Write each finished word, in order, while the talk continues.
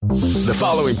The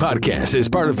following podcast is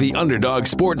part of the Underdog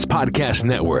Sports Podcast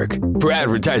Network. For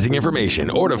advertising information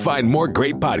or to find more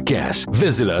great podcasts,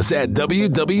 visit us at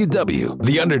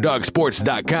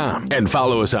www.theunderdogsports.com and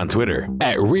follow us on Twitter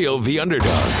at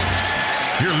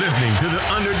RealTheUnderdog. You're listening to the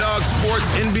Underdog Sports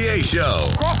NBA show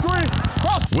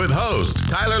with host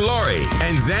Tyler Laurie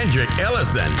and Zandrick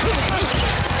Ellison.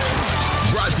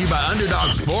 Brought to you by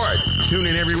Underdog Sports. Tune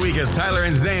in every week as Tyler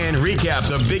and Zan recap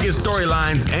the biggest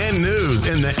storylines and news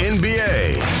in the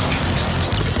NBA.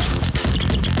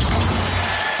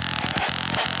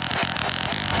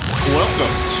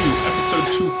 Welcome to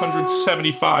episode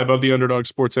 275 of the Underdog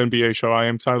Sports NBA show. I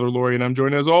am Tyler Laurie, and I'm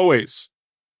joined as always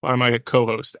by my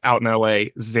co-host out in LA,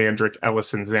 Zandrick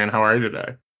Ellison. Zan, how are you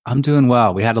today? I'm doing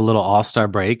well. We had a little all-star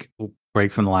break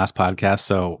from the last podcast,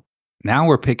 so now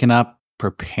we're picking up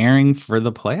preparing for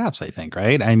the playoffs, I think,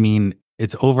 right? I mean,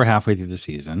 it's over halfway through the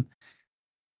season,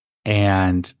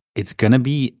 and it's going to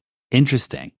be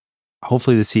interesting.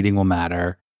 Hopefully the seeding will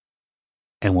matter,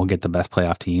 and we'll get the best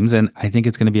playoff teams, and I think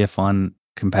it's going to be a fun,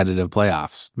 competitive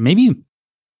playoffs. Maybe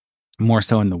more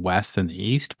so in the West than the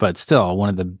East, but still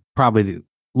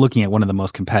looking at one of the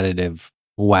most competitive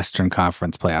Western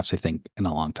Conference playoffs, I think, in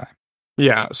a long time.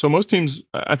 Yeah, so most teams,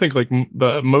 I think, like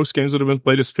the most games that have been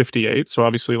played is 58. So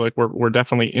obviously, like we're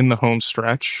definitely in the home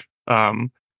stretch.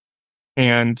 And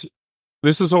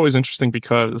this is always interesting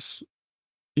because,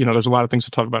 you know, there's a lot of things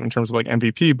to talk about in terms of like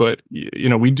MVP, but you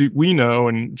know, we know,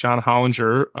 and John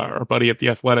Hollinger, our buddy at The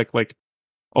Athletic, like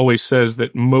always says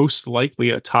that most likely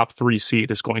a top 3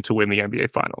 seed is going to win the NBA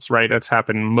Finals, right? That's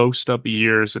happened most of the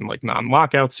years in like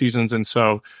non-lockout seasons, and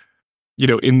so, you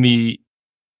know, in the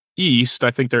East,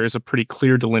 I think there is a pretty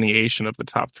clear delineation of the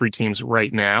top 3 teams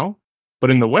right now. But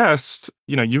in the West,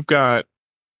 you know, you've got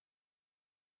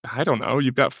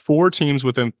 4 teams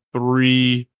within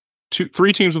three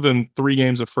teams within 3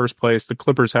 games of first place. The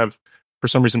Clippers have, for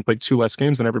some reason, played 2 less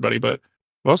games than everybody. But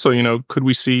also, you know, could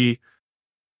we see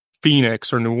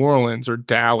Phoenix or New Orleans or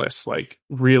Dallas like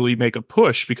really make a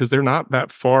push, because they're not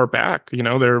that far back? You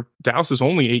know, Dallas is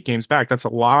only 8 games back. That's a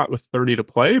lot with 30 to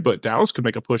play, but Dallas could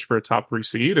make a push for a top 3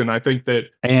 seed. And I think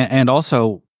that, and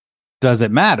also, does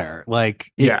it matter?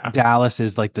 Like, if Dallas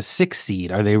is like the 6th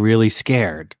seed, are they really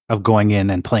scared of going in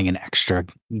and playing an extra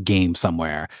game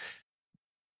somewhere?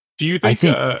 Do you think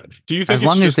as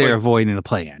long as they're avoiding the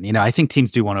play-in, you know, I think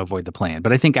teams do want to avoid the play-in,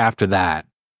 but I think after that,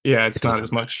 it's not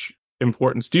as much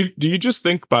importance. Do you just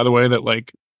think, by the way, that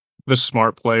like the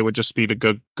smart play would just be to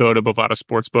go to Bovada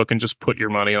Sportsbook and just put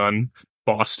your money on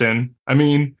Boston? I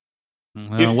mean,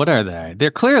 what are they?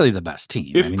 They're clearly the best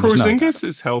team. If Porzingis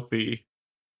is healthy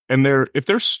and if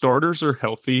their starters are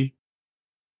healthy,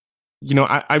 you know,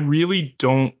 I really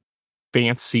don't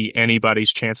fancy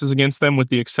anybody's chances against them, with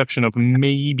the exception of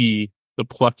maybe the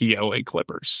plucky LA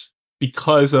Clippers,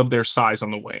 because of their size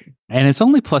on the wing. And it's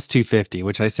only plus 250,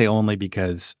 which I say only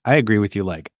because I agree with you.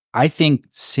 Like, I think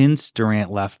since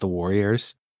Durant left the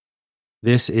Warriors,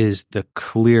 this is the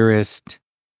clearest,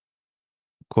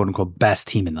 quote unquote, best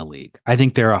team in the league. I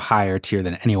think they're a higher tier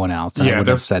than anyone else. And I would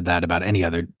have said that about any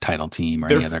other title team or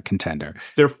any other contender.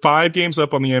 They're 5 games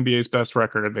up on the NBA's best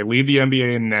record, and they lead the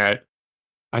NBA in net.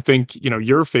 I think, you know,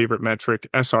 your favorite metric,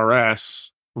 SRS,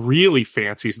 really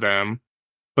fancies them.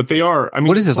 But they are, I mean...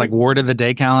 What is this, like word of the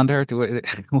day calendar?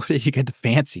 What did you get the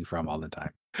fancy from all the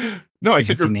time? No, I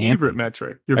said your favorite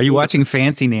metric. Are you watching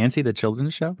Fancy Nancy, the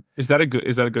children's show? Is that a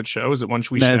good show? Is it one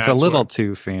we should it's a little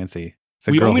too fancy.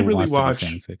 We only really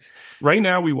watch... Right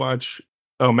now we watch...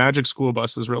 Magic School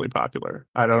Bus is really popular.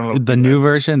 I don't know. The new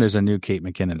version, there's a new Kate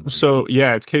McKinnon version. So,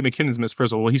 yeah, it's Kate McKinnon's Miss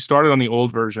Frizzle. Well, he started on the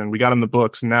old version. We got him the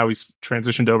books, and now he's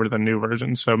transitioned over to the new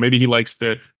version. So maybe he likes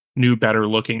the new,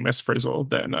 better-looking Miss Frizzle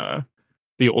than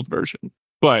the old version.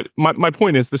 But my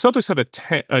point is, the Celtics have a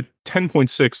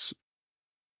 10.6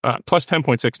 plus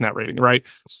 10.6 net rating, right?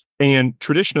 And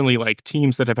traditionally, like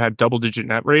teams that have had double-digit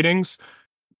net ratings,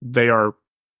 they are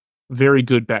very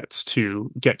good bets to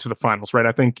get to the finals, right?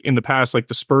 I think in the past, like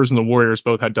the Spurs and the Warriors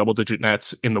both had double-digit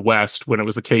nets in the West when it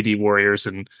was the KD Warriors,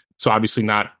 and so obviously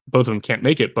not both of them can't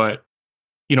make it. But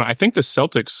you know, I think the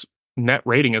Celtics net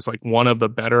rating is like one of the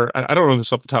better. I don't know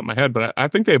this off the top of my head, but I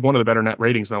think they have one of the better net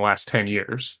ratings in the last 10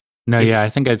 years. No, I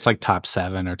think it's like top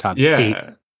 7 or top 8.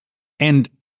 And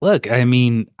look, I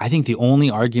mean, I think the only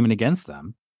argument against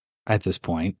them at this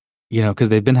point, you know, because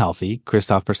they've been healthy,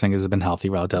 Kristaps Porzingis has been healthy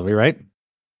relatively, right?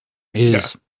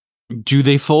 Do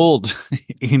they fold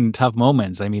in tough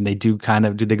moments? I mean, they do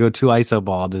do they go too iso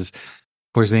ball? Does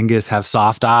Porzingis have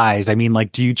soft eyes? I mean,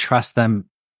 like, do you trust them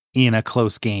in a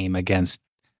close game against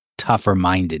tougher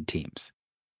minded teams?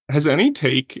 Has any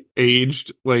take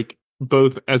aged like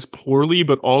both as poorly,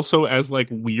 but also as like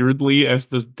weirdly as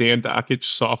the Dan Dockich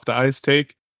soft eyes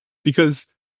take, because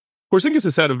Porzingis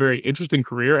has had a very interesting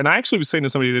career. And I actually was saying to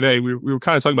somebody today, we were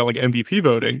kind of talking about like MVP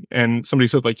voting, and somebody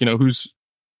said like, who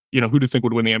do you think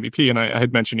would win the MVP? And I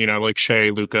had mentioned, like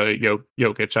Shea, Luka,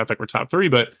 Jokic, I think we're top three,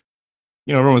 but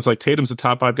everyone's like, Tatum's a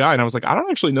top 5 guy. And I was like, I don't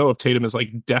actually know if Tatum is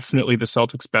like definitely the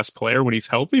Celtics' best player when he's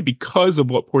healthy because of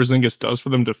what Porzingis does for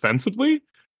them defensively.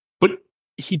 But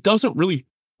he doesn't really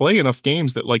play enough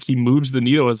games that like he moves the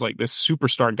needle as like this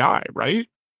superstar guy, right?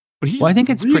 But I think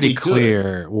it's really pretty good.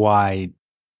 clear why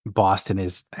Boston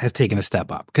has taken a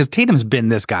step up, because Tatum's been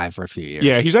this guy for a few years.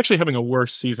 Yeah, he's actually having a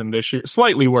worse season this year,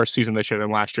 slightly worse season this year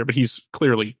than last year, but he's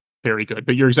clearly very good.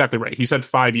 But you're exactly right. He's had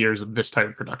 5 years of this type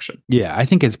of production. Yeah, I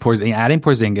think it's adding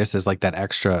Porzingis is like that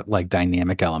extra like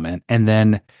dynamic element. And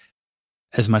then,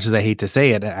 as much as I hate to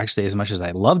say it, actually, as much as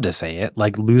I love to say it,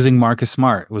 like losing Marcus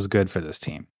Smart was good for this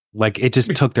team. Like it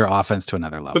just took their offense to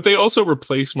another level. But they also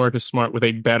replaced Marcus Smart with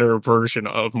a better version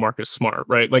of Marcus Smart,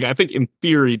 right? Like I think in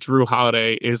theory, Drew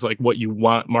Holiday is like what you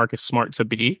want Marcus Smart to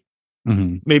be.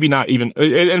 Mm-hmm. Maybe not even,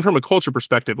 and from a culture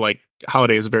perspective, like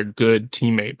Holiday is a very good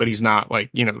teammate, but he's not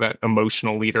like, that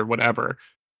emotional leader, whatever.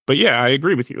 But yeah, I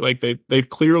agree with you. Like they've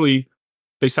clearly,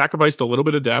 they sacrificed a little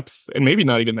bit of depth and maybe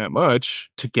not even that much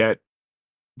to get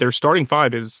their starting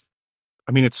 5 is,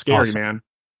 it's scary, awesome. Man.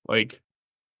 Like,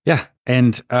 yeah.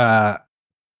 And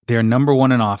they're number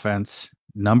 1 in offense,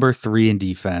 number 3 in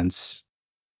defense,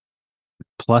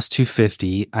 plus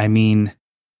 250.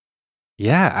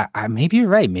 Yeah, maybe you're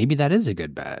right. Maybe that is a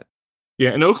good bet.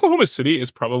 Yeah, and Oklahoma City is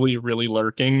probably really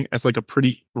lurking as like a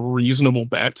pretty reasonable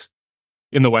bet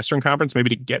in the Western Conference,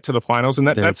 maybe to get to the finals. And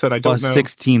that said, I don't know. Plus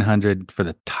 1,600 for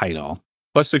the title.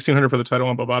 Plus 1,600 for the title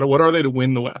on Bovada. What are they to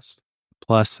win the West?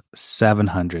 Plus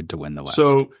 700 to win the West.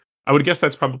 So I would guess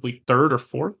that's probably 3rd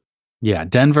or 4th. Yeah,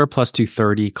 Denver plus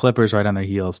 230, Clippers right on their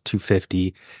heels,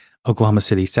 250, Oklahoma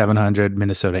City 700,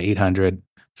 Minnesota 800,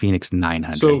 Phoenix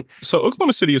 900. So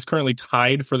Oklahoma City is currently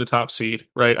tied for the top seed,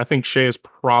 right? I think Shea is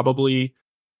probably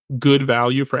good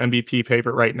value for MVP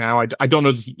favorite right now. I don't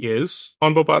know that he is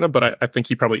on Bovada, but I think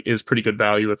he probably is pretty good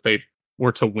value if they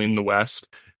were to win the West.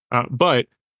 But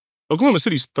Oklahoma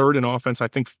City's 3rd in offense, I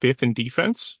think 5th in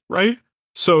defense, right?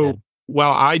 So yeah.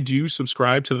 While I do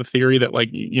subscribe to the theory that like,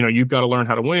 you've got to learn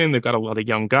how to win, they've got a lot of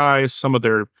young guys, some of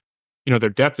their their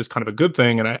depth is kind of a good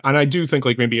thing. And I do think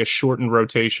like maybe a shortened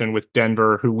rotation with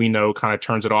Denver, who we know kind of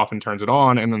turns it off and turns it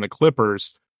on, and then the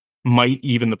Clippers might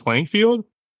even the playing field.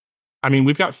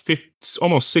 We've got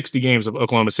almost 60 games of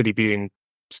Oklahoma City being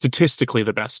statistically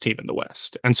the best team in the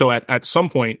West. And so at some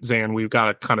point, Zan, we've got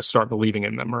to kind of start believing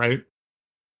in them, right?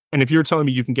 And if you're telling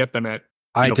me you can get them at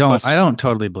I don't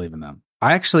totally believe in them.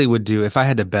 I actually would do, if I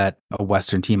had to bet a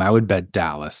Western team, I would bet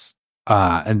Dallas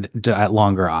and at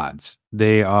longer odds.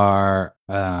 They are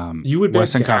you would bet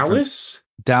Western Dallas? Conference.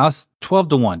 Dallas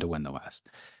 12-1 to win the West.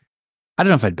 I don't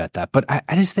know if I'd bet that, but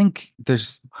I just think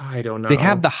I don't know. They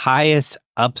have the highest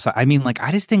upside.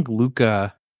 I just think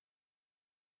Luka,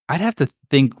 I'd have to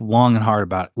think long and hard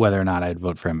about whether or not I'd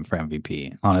vote for him for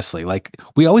MVP, honestly. Like,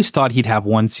 we always thought he'd have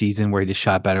one season where he just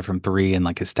shot better from 3 and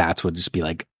like his stats would just be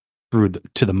like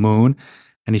to the moon.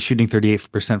 And he's shooting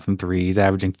 38% from 3. He's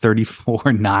averaging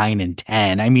 34, 9, and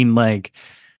 10.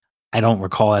 I don't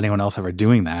recall anyone else ever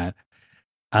doing that.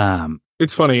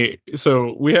 It's funny.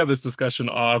 So we had this discussion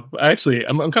actually,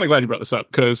 I'm kind of glad you brought this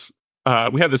up because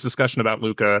we had this discussion about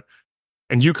Luka,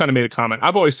 and you kind of made a comment.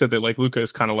 I've always said that like Luka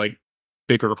is kind of like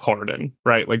bigger Harden,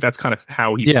 right? Like that's kind of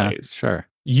how he plays. Sure.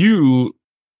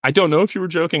 I don't know if you were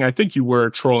joking. I think you were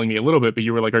trolling me a little bit, but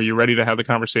you were like, are you ready to have the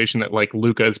conversation that like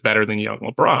Luka is better than young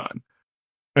LeBron?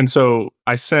 And so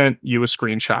I sent you a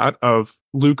screenshot of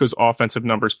Luka's offensive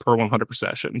numbers per 100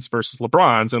 possessions versus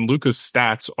LeBron's, and Luka's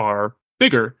stats are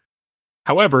bigger.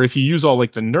 However, if you use all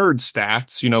like the nerd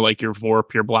stats, like your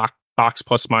VORP, your box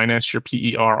plus minus, your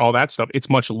PER, all that stuff, it's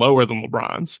much lower than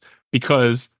LeBron's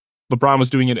because LeBron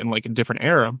was doing it in like a different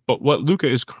era. But what Luka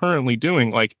is currently doing,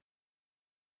 like,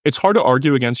 it's hard to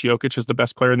argue against Jokic as the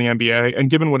best player in the NBA. And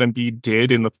given what Embiid did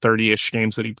in the 30-ish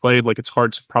games that he played, like, it's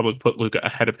hard to probably put Luka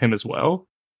ahead of him as well.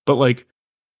 But like,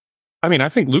 I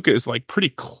think Luka is like pretty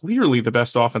clearly the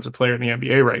best offensive player in the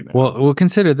NBA right now. Well,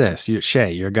 consider this.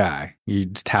 Shea, your guy, you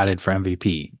touted for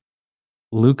MVP.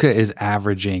 Luka is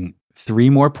averaging 3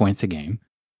 more points a game,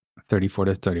 34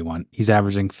 to 31. He's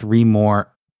averaging 3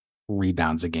 more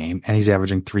rebounds a game, and he's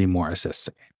averaging 3 more assists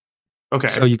a game. Okay.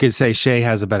 So you could say Shea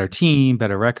has a better team,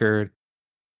 better record.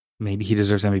 Maybe he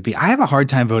deserves MVP. I have a hard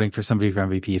time voting for somebody for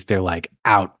MVP if they're like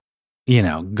out,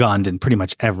 gunned in pretty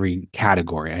much every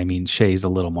category. Shea's a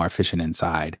little more efficient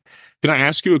inside. Can I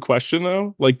ask you a question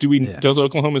though? Like, does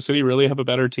Oklahoma City really have a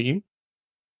better team?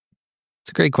 It's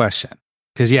a great question.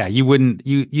 Because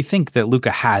you think that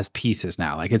Luka has pieces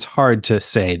now. Like, it's hard to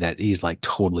say that he's like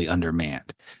totally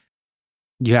undermanned.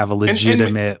 You have a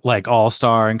legitimate like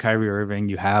all-star in Kyrie Irving.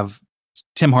 You have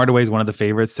Tim Hardaway is one of the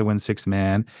favorites to win sixth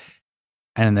man.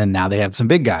 And then now they have some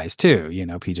big guys too,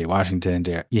 PJ Washington,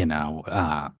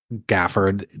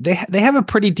 Gafford. They have a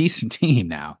pretty decent team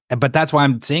now. But that's why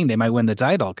I'm saying they might win the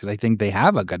title, because I think they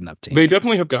have a good enough team. They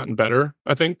definitely have gotten better,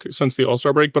 I think, since the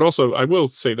All-Star break. But also, I will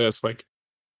say this, like,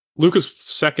 Luka's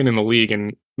second in the league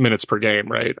in minutes per game,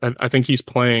 right? I think he's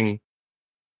playing,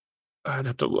 I'd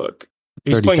have to look.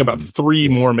 He's playing about 3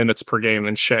 more minutes per game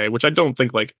than Shea, which I don't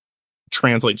think like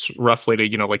translates roughly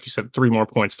to, like you said, 3 more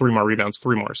points, 3 more rebounds,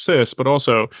 3 more assists. But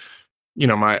also,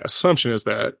 my assumption is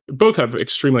that both have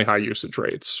extremely high usage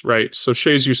rates, right? So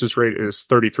Shea's usage rate is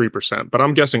 33%, but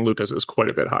I'm guessing Luka's is quite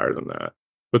a bit higher than that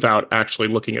without actually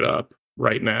looking it up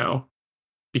right now.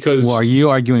 Because, well, are you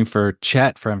arguing for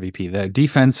Chet for MVP? The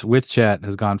defense with Chet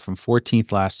has gone from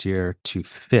 14th last year to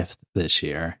 5th this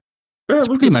year. It's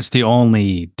pretty much the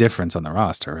only difference on the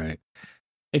roster, right?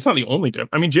 It's not the only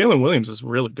difference. I mean, Jalen Williams is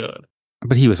really good.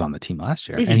 But he was on the team last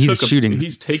year, and he's shooting.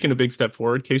 He's taken a big step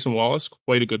forward. Cason Wallace,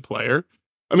 quite a good player.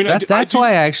 I mean, that's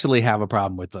why I actually have a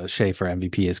problem with Shea for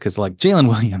MVP, is because like Jalen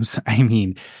Williams, I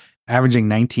mean, averaging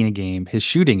 19 a game, his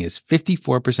shooting is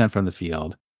 54% from the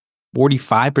field,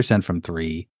 45% from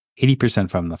 3,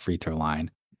 80% from the free throw line.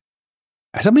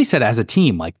 Somebody said as a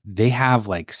team, like they have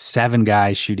like 7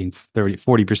 guys shooting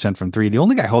 40% from 3. The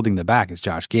only guy holding the back is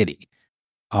Josh Giddey,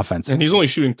 offensively. And he's only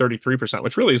shooting 33%,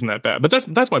 which really isn't that bad. But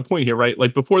that's my point here, right?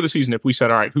 Like before the season, if we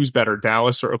said, all right, who's better,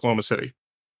 Dallas or Oklahoma City?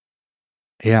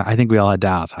 Yeah, I think we all had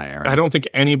Dallas higher. Right? I don't think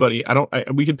anybody,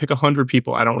 we could pick 100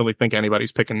 people. I don't really think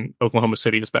anybody's picking Oklahoma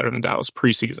City is better than Dallas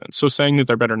preseason. So saying that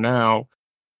they're better now,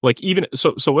 like even,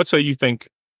 so let's say you think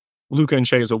Luka and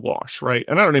Shea is a wash, right?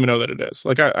 And I don't even know that it is.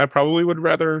 Like I probably would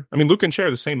rather, I mean, Luka and Shea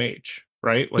are the same age,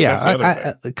 right? Like, yeah, that's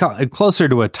the other thing. Closer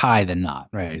to a tie than not,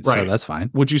 right? So that's fine.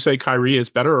 Would you say Kyrie is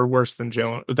better or worse than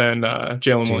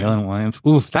Jalen Williams?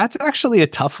 Oof, that's actually a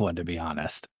tough one, to be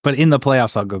honest. But in the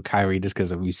playoffs, I'll go Kyrie just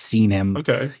because we've seen him,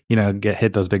 get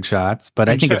hit those big shots. But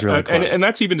I think it's really close. And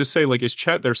that's even to say, like, is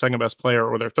Chet their second best player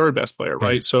or their third best player,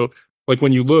 right? So, like,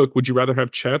 when you look, would you rather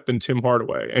have Chet than Tim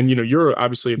Hardaway? And, you're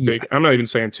obviously a big, I'm not even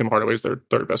saying Tim Hardaway is their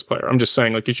third best player. I'm just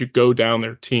saying, like, as you go down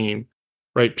their team,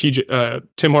 right?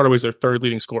 Tim Hardaway is their third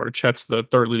leading scorer. Chet's the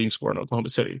third leading scorer in Oklahoma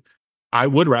City. I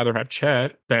would rather have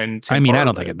Chet than Tim Hardaway. I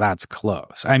don't think that's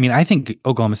close. I mean, I think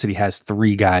Oklahoma City has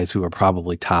 3 guys who are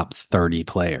probably top 30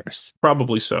 players.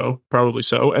 Probably so.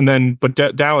 And then, but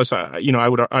Dallas, I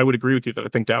would agree with you that I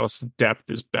think Dallas'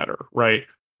 depth is better, right?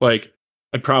 Like,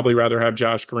 I'd probably rather have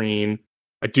Josh Green.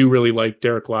 I do really like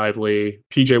Derek Lively.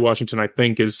 PJ Washington, I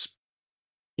think, is,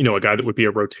 a guy that would be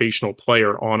a rotational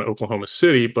player on Oklahoma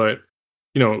City, but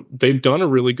they've done a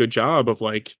really good job of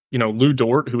like, Lou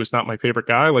Dort, who is not my favorite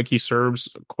guy. Like he serves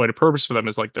quite a purpose for them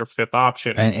as like their 5th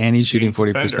option. And he's shooting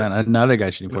 40%. Another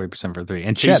guy shooting 40% for 3.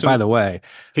 And Chet, by the way.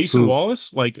 Cason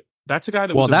Wallace, like that's a guy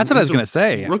that that's what I was going to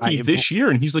say. Rookie this year,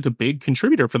 and he's like a big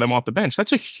contributor for them off the bench.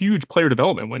 That's a huge player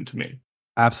development win to me.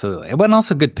 Absolutely. But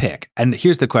also a good pick. And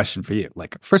here's the question for you.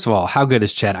 Like, first of all, how good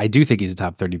is Chet? I do think he's a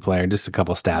top 30 player. Just a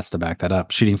couple stats to back that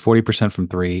up. Shooting 40% from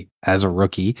 3 as a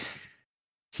rookie.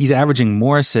 He's averaging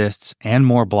more assists and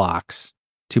more blocks,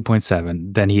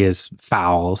 2.7, than he is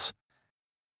fouls.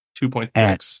 2.6.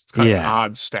 It's kind of an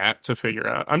odd stat to figure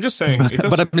out. I'm just saying.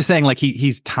 But I'm just saying, like,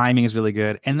 he's timing is really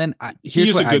good. And then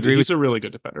he's a really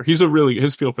good defender. His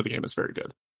feel for the game is very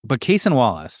good. But Cason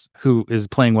Wallace, who is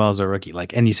playing well as a rookie,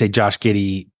 like, and you say Josh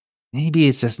Giddey, maybe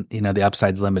it's just, the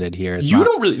upside's limited here. You're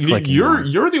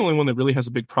the only one that really has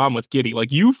a big problem with Giddey.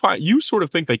 Like you sort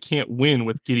of think they can't win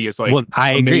with Giddey as like,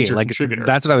 I agree. Like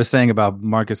that's what I was saying about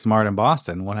Marcus Smart in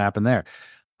Boston. What happened there?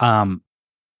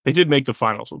 They did make the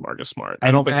finals with Marcus Smart. I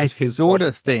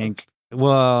think,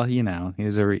 well,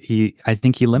 I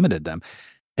think he limited them.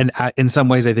 And in some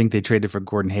ways, I think they traded for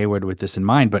Gordon Hayward with this in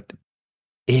mind. But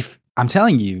if I'm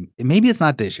telling you, maybe it's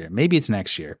not this year, maybe it's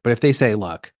next year. But if they say,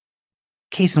 look,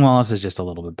 Cason Wallace is just a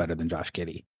little bit better than Josh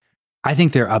Giddey, I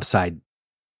think their upside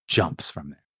jumps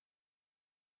from there.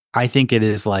 I think it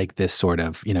is like this sort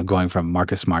of, going from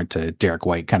Marcus Smart to Derek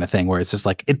White kind of thing, where it's just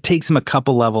like it takes him half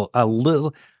a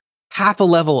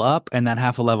level up, and that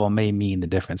half a level may mean the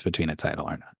difference between a title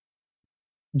or not.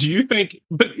 Do you think?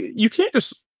 But you can't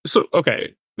just. So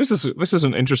okay, this is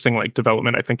an interesting like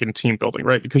development, I think, in team building,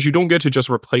 right? Because you don't get to just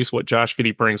replace what Josh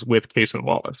Giddey brings with Cason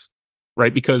Wallace,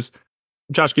 right? Because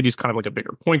Josh Giddey's kind of like a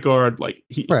bigger point guard, like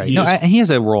he has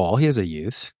a role, he has a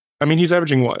use. I mean, he's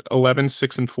averaging what, 11,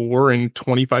 6, and 4 in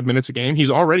 25 minutes a game.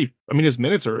 He's already, I mean, his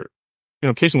minutes are,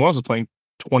 Casey Wallace is playing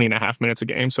 20 and a half minutes a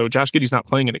game. So Josh Giddey's not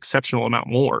playing an exceptional amount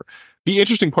more. The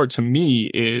interesting part to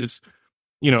me is,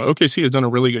 OKC has done a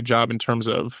really good job in terms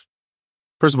of,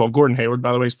 first of all, Gordon Hayward,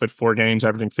 by the way, has played 4 games,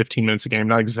 averaging 15 minutes a game.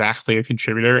 Not exactly a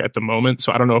contributor at the moment.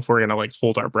 So I don't know if we're going to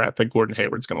hold our breath that Gordon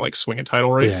Hayward's going to swing a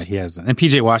title race. Yeah, he hasn't. And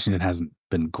PJ Washington hasn't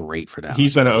been great for Dallas.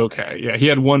 He's been okay. Yeah, he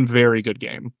had one very good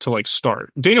game to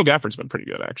start. Daniel Gafford's been pretty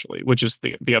good, actually, which is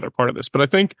the other part of this. But I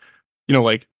think,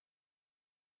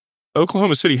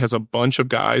 Oklahoma City has a bunch of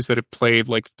guys that have played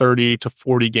 30 to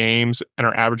 40 games and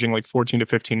are averaging 14 to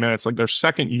 15 minutes. Their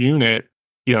second unit,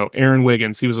 Aaron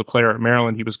Wiggins, he was a player at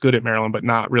Maryland. He was good at Maryland, but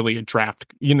not really a draft,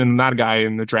 not a guy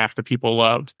in the draft that people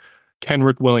loved.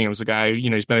 Kenrick Williams, a guy,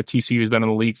 he's been at TCU, he's been in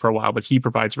the league for a while, but he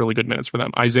provides really good minutes for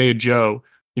them. Isaiah Joe,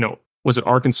 was at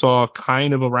Arkansas,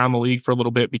 kind of around the league for a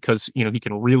little bit because, he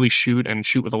can really shoot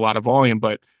with a lot of volume,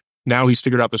 but now he's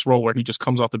figured out this role where he just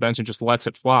comes off the bench and just lets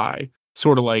it fly.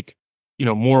 Sort of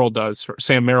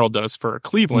Sam Merrill does for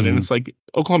Cleveland. Mm-hmm. And it's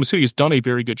Oklahoma City has done a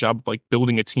very good job of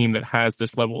building a team that has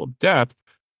this level of depth,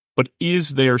 but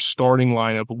is their starting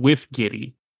lineup with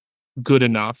Giddey good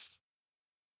enough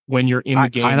when you're in the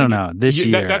game? I don't know. This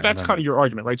year. That's kind of your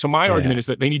argument, right? So my argument is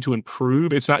that they need to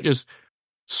improve. It's not just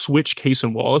switch Case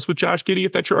and Wallace with Josh Giddey.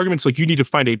 If that's your argument, it's you need to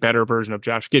find a better version of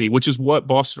Josh Giddey, which is what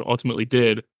Boston ultimately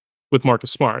did with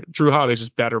Marcus Smart. Drew Holiday's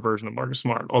just better version of Marcus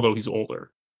Smart, although he's older.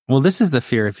 Well, this is the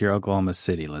fear if you're Oklahoma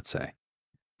City, let's say,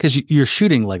 because you're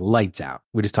shooting lights out.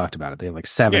 We just talked about it. They have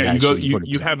 7 guys shooting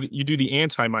 40%. You do the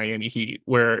anti-Miami Heat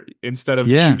where instead of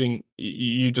shooting,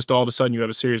 you just all of a sudden you have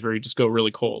a series where you just go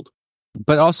really cold.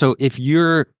 But also, if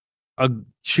you're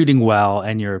shooting well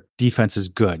and your defense is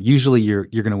good, usually you're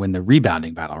going to win the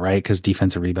rebounding battle, right? Because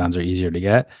defensive rebounds are easier to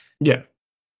get. Yeah,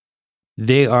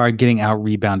 they are getting out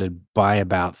rebounded by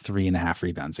about 3.5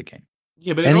 rebounds a game.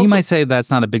 Yeah, but you might say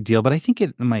that's not a big deal, but I think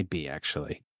it might be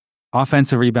actually.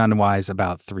 Offensive rebound wise,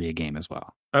 about 3 a game as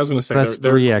well. I was going to say that's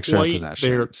they're 3 extra possessions.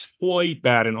 They're quite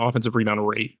bad in offensive rebound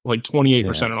rate,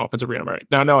 28% in offensive rebound rate.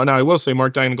 Now, I will say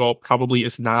Mark Daigneault probably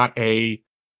is not a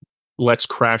let's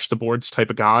crash the boards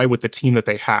type of guy with the team that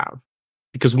they have,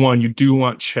 because one, you do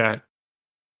want Chet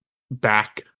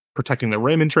back protecting the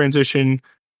rim in transition.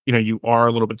 You are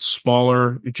a little bit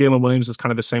smaller. Jalen Williams is kind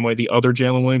of the same way. The other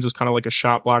Jalen Williams is kind of like a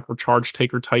shot blocker, charge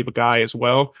taker type of guy as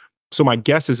well. So my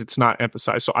guess is it's not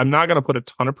emphasized. So I'm not going to put a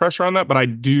ton of pressure on that, but I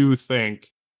do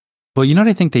think. Well, what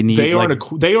I think they need. They aren't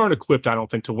equipped, I don't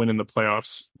think, to win in the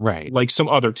playoffs. Right. Like some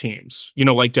other teams,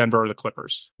 like Denver or the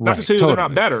Clippers. Not to say they're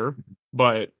not better,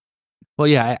 but. Well,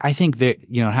 yeah, I think that,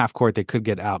 half court, they could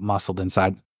get out muscled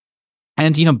inside.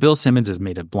 And, Bill Simmons has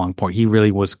made a long point. He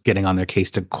really was getting on their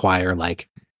case to acquire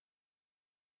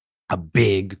a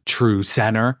big true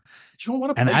center. You don't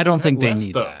want to and I don't think they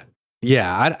need that.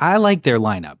 Yeah, I like their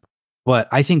lineup, but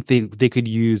I think they could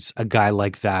use a guy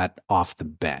like that off the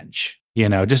bench.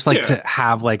 Just to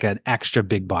have an extra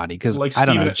big body, because I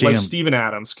don't know, Steven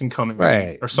Adams can come in,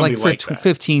 right, or somebody for that.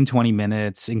 15, 20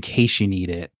 minutes in case you need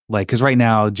it. Because right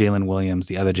now Jalen Williams,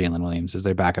 the other Jalen Williams, is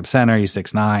their backup center. He's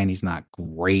 6'9". He's not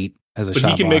great as a shot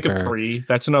blocker. But he can make a 3.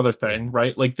 That's another thing,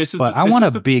 right? But I want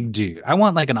a big dude. I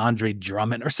want an Andre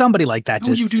Drummond or somebody like that.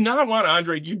 No, you do not want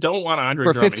Andre. You don't want Andre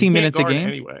for Drummond. 15 minutes a game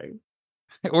anyway.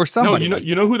 Or somebody. No,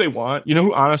 you know who they want.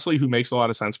 Who makes a lot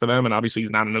of sense for them, and obviously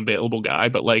he's not an available guy,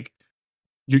 but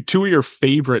 2 of your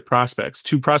favorite prospects,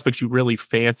 2 prospects you really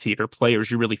fancied, or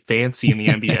players you really fancy in the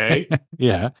NBA.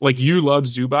 Yeah. You love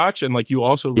Zubac, and you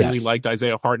also really liked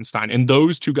Isaiah Hartenstein. And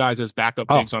those 2 guys as backup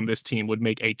bigs on this team would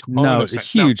make a ton of sense.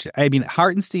 It's huge. Now, I mean,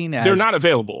 Hartenstein they're not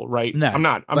available, right? No. I'm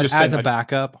not. I'm just saying, as a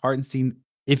backup, Hartenstein,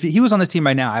 if he was on this team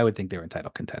right now, I would think they were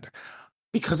entitled contender.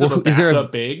 Because of a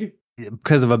backup big?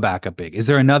 Because of a backup big. Is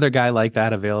there another guy like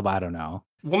that available? I don't know.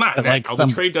 Well, not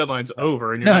the trade deadline's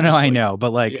over. And I know,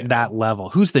 but that level.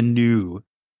 Who's the new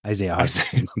Isaiah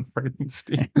Hartenstein?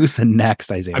 Who's the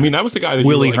next Isaiah? I mean, that was the guy that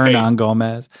Willie Hernan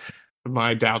Gomez.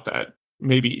 I doubt that.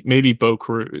 Maybe Bo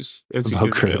Cruz. Bo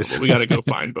Cruz. We got to go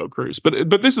find Bo Cruz.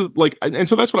 But this is and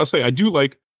so that's what I'll say. I do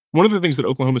one of the things that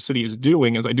Oklahoma City is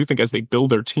doing is I do think as they build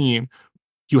their team,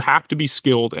 you have to be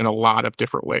skilled in a lot of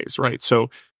different ways, right? So.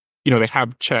 They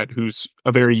have Chet, who's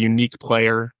a very unique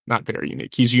player. Not very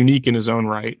unique. He's unique in his own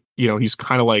right. He's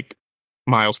kind of like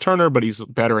Miles Turner, but he's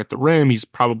better at the rim. He's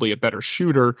probably a better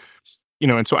shooter.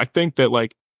 And so I think that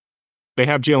they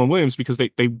have Jalen Williams because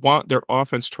they want their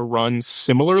offense to run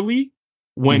similarly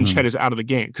when Chet is out of the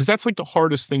game. Because that's the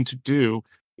hardest thing to do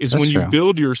is when you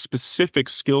build your specific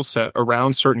skill set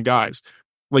around certain guys.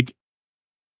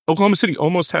 Oklahoma City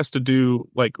almost has to do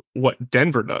what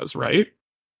Denver does, right?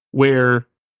 Where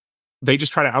they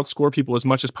just try to outscore people as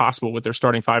much as possible with their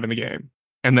starting five in the game.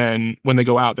 And then when they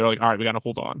go out, they're like, all right, we got to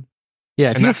hold on. Yeah,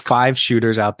 if And you have 5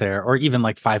 shooters out there, or even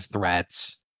like 5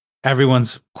 threats,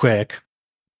 everyone's quick.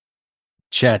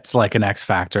 Chet's like an X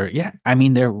factor. Yeah, I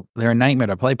mean they're a nightmare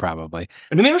to play probably.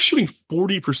 I mean, they are shooting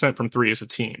 40% from 3 as a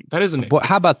team. That is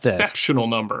how about this? Exceptional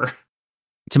number.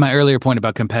 To my earlier point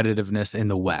about competitiveness in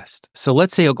the West. So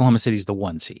let's say Oklahoma City is the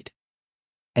 1 seed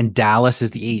and Dallas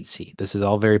is the 8 seed. This is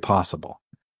all very possible.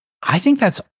 I think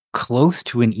that's close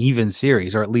to an even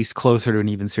series, or at least closer to an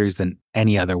even series than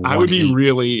any other one. I would be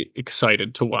really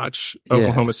excited to watch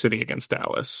Oklahoma City against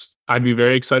Dallas. I'd be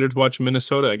very excited to watch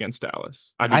Minnesota against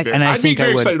Dallas. I'd be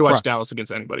very excited to watch Dallas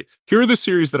against anybody. Here are the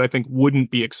series that I think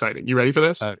wouldn't be exciting. You ready for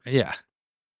this? Yeah.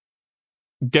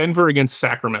 Denver against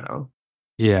Sacramento.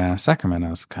 Yeah,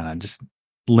 Sacramento's kind of just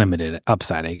limited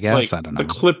upside, I guess. I don't know. The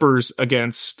Clippers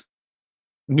against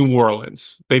New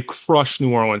Orleans. They've crushed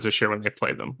New Orleans this year when they've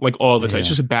played them. Like all the time. It's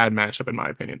just a bad matchup in my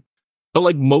opinion. But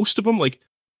like most of them, like,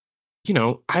 you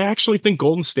know, I actually think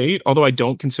Golden State, although I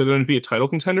don't consider them to be a title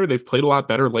contender, they've played a lot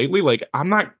better lately. Like I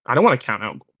don't want to count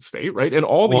out Golden State, right? And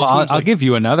all these teams, I'll give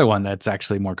you another one that's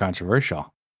actually more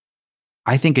controversial.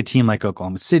 I think a team like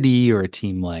Oklahoma City or a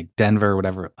team like Denver,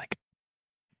 whatever, like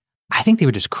I think they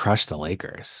would just crush the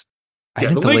Lakers. I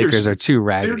think the Lakers are too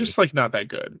raggedy. They're just like not that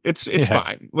good. It's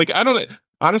fine. Like I don't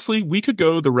honestly, we could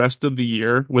go the rest of the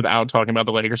year without talking about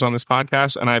the Lakers on this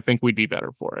podcast, and I think we'd be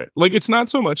better for it. Like it's not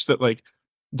so much that like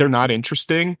they're not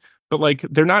interesting, but like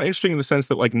they're not interesting in the sense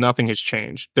that like nothing has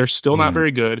changed. They're still not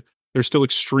very good. They're still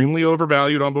extremely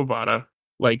overvalued on Bovada.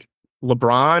 Like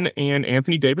LeBron and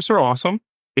Anthony Davis are awesome.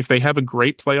 If they have a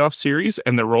great playoff series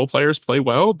and their role players play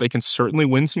well, they can certainly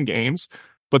win some games.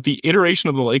 But the iteration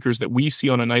of the Lakers that we see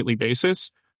on a nightly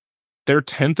basis, they're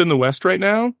 10th in the West right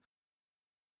now.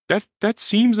 That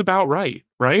seems about right?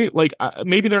 Like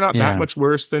maybe they're not that much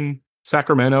worse than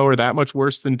Sacramento or that much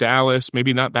worse than Dallas,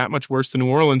 maybe not that much worse than New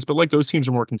Orleans, but like those teams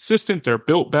are more consistent. They're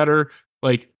built better.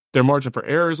 Like their margin for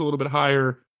error is a little bit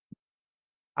higher.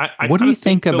 What do you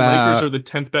think about the Lakers are the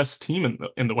 10th best team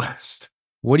in the West?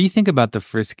 What do you think about the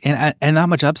frisk and not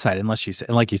much upside unless you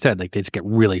and like you said, like they just get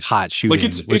really hot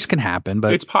shooting, which can happen,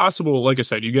 but it's possible. Like I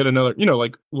said, you get another, you know,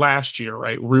 like last year,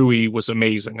 right? Rui was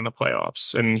amazing in the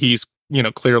playoffs and he's, you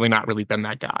know, clearly not really been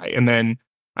that guy. And then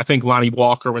I think Lonnie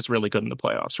Walker was really good in the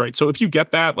playoffs, right? So if you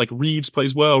get that, like Reeves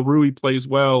plays well, Rui plays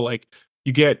well, like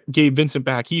you get Gabe Vincent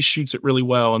back, he shoots it really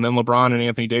well. And then LeBron and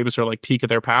Anthony Davis are like peak of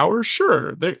their power.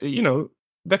 Sure. They're, you know,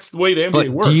 that's the way the NBA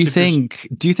works. Do you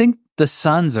think the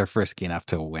Suns are frisky enough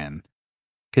to win?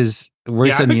 Because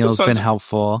Royce O'Neal's been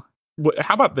helpful.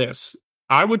 How about this?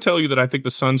 I would tell you that I think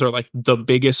the Suns are like the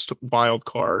biggest wild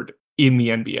card in the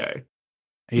NBA.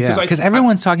 Because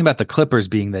everyone's talking about the Clippers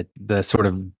being the sort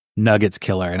of Nuggets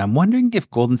killer, and I'm wondering if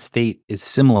Golden State is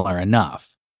similar enough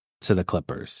to the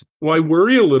Clippers. Well, I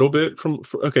worry a little bit from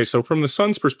the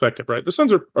Suns' perspective, right? The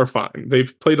Suns are fine.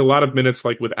 They've played a lot of minutes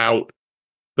like without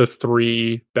the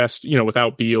 3 best, you know,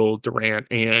 without Beal, Durant,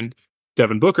 and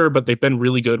Devin Booker, but they've been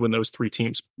really good when those 3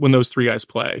 guys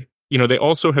play. You know, they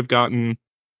also have gotten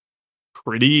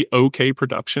pretty okay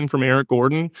production from Eric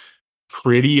Gordon,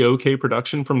 pretty okay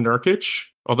production from Nurkic,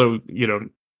 although, you know,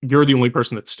 you're the only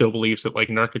person that still believes that like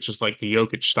Nurkic is like the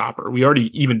Jokic stopper. We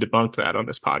already even debunked that on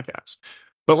this podcast.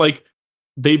 But like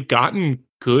they've gotten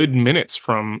good minutes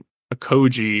from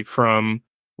Okogie, from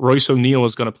Royce O'Neal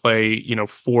is going to play, you know,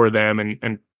 for them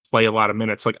and play a lot of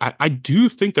minutes. Like I do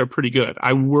think they're pretty good.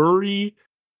 I worry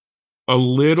a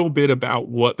little bit about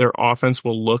what their offense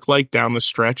will look like down the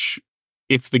stretch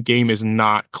if the game is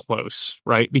not close,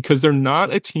 right? Because they're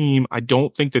not a team, I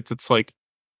don't think that it's like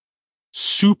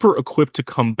super equipped to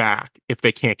come back if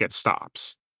they can't get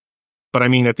stops. But I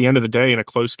mean, at the end of the day, in a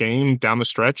close game down the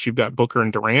stretch, you've got Booker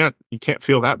and Durant. You can't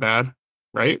feel that bad,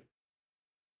 right?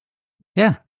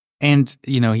 Yeah. And,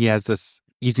 you know, he has this,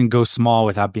 you can go small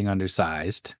without being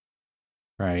undersized,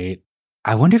 right?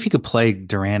 I wonder if you could play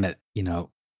Durant at, you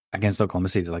know, against Oklahoma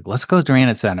City. Like, let's go Durant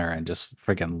at center and just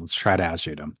freaking let's try to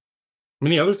outshoot him. I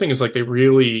mean, the other thing is like they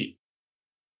really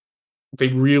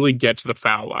get to the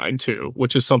foul line too,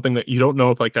 which is something that you don't know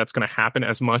if like that's going to happen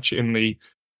as much in the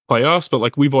playoffs. But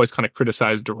like we've always kind of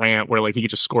criticized Durant, where like he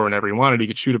could just score whenever he wanted, he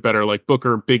could shoot it better. Like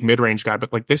Booker, big mid range guy,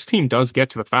 but like this team does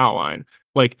get to the foul line.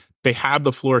 Like they have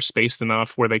the floor spaced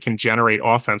enough where they can generate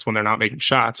offense when they're not making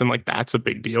shots, and like that's a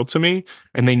big deal to me.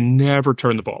 And they never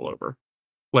turn the ball over.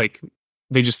 Like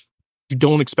they just, you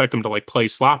don't expect them to like play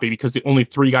sloppy because the only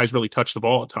 3 guys really touch the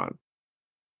ball a ton.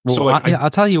 So Well, like,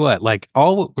 I'll tell you what. Like,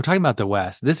 all we're talking about the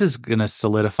West. This is going to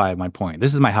solidify my point.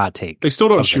 This is my hot take. they still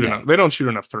don't of the shoot day. enough. They don't shoot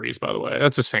enough threes, by the way.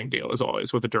 That's the same deal as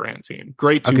always with the Durant team.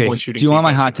 Great 2 Okay, point shooting. do you team, want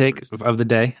my don't hot shoot enough take threes. of the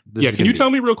day? Yeah, can you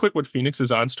tell me real quick what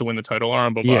Phoenix's odds to win the title are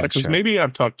on Bovada? Yeah, Because sure. maybe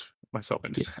I've talked myself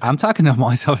into that. I'm talking to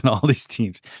myself and all these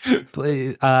teams.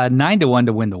 9-1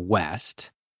 to win the West,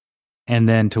 and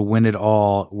then to win it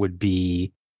all would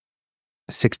be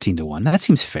 16-1. That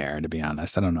seems fair, to be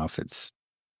honest. I don't know if it's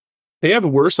They have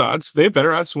worse odds. They have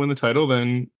better odds to win the title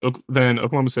than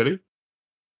Oklahoma City.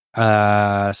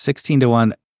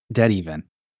 16-1, dead even.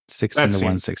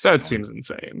 16-1, 16. That seems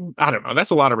insane. I don't know.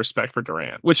 That's a lot of respect for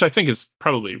Durant, which I think is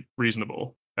probably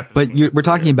reasonable. But we're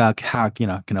talking about how, can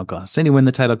Oklahoma City win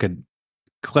the title? Could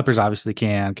Clippers obviously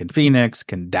can Phoenix,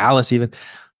 can Dallas even?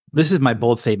 This is my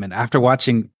bold statement. After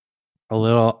watching a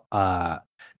little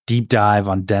deep dive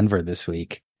on Denver this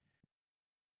week,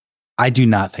 I do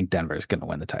not think Denver is going to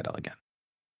win the title again.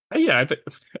 Yeah,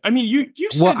 I mean,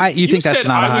 you said, well, you think that's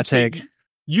not a hot take?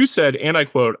 You said, and I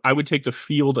quote, "I would take the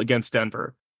field against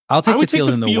Denver." I'll take I would the field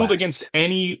take in the the field West. against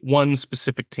any one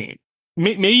specific team.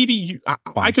 Maybe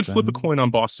I could flip a coin on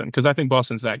Boston because I think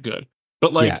Boston's that good.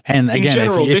 But like, yeah, and again, in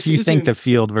general, if you think the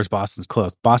field versus Boston's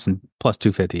close, Boston plus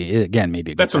 250 again,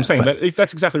 maybe that's what I'm saying.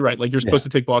 That's exactly right. Like, you're supposed to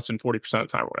take Boston 40% of the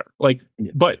time, or whatever. Like,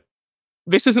 but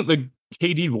this isn't the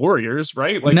KD Warriors,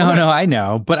 right? Like, no, I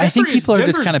know, but I think people are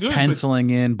just kind of good,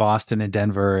 penciling in Boston and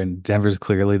Denver's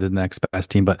clearly the next best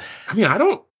team. But I mean, I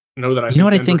don't know that.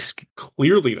 What I think's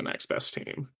clearly the next best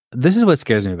team. This is what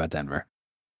scares me about Denver.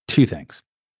 Two things.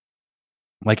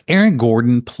 Like, Aaron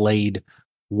Gordon played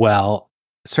well,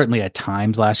 certainly at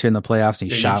times last year in the playoffs, and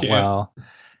he shot well.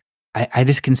 I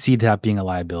just can see that being a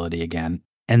liability again.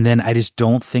 And then I just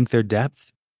don't think their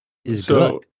depth is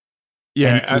good.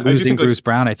 Yeah, and losing Bruce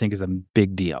Brown, I think, is a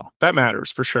big deal. That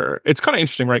matters for sure. It's kind of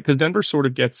interesting, right? Because Denver sort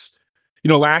of gets,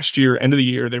 last year, end of the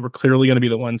year, they were clearly going to be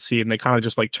the 1 seed, and they kind of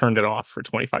just like turned it off for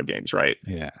 25 games, right?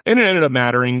 Yeah. And it ended up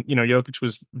mattering. Jokic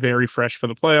was very fresh for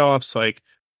the playoffs. Like,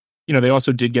 they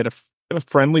also did get a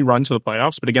friendly run to the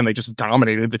playoffs, but again, they just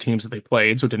dominated the teams that they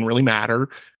played, so it didn't really matter.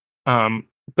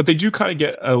 But they do kind of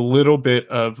get a little bit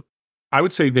of, I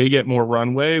would say they get more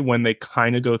runway when they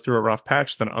kind of go through a rough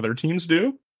patch than other teams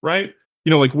do, right?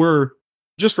 Like, for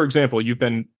example, you've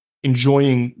been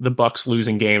enjoying the Bucks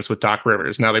losing games with Doc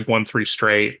Rivers. Now they've won 3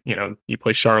 straight. You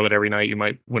play Charlotte every night, you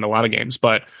might win a lot of games.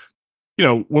 But,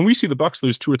 when we see the Bucks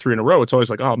lose 2 or 3 in a row, it's always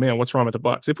like, oh man, what's wrong with the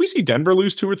Bucks? If we see Denver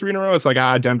lose 2 or 3 in a row, it's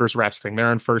like, Denver's resting.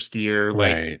 They're in first year.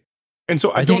 Like, right. And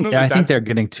so I think they're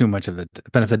getting too much of the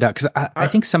benefit of the doubt, because I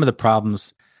think some of the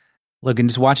problems, look, and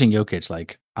just watching Jokic,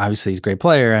 like, obviously he's a great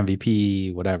player,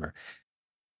 MVP, whatever.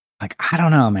 Like, I don't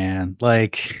know, man.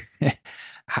 Like,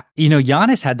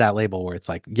 Giannis had that label where it's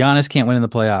like Giannis can't win in the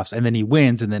playoffs, and then he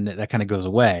wins, and then that kind of goes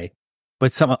away.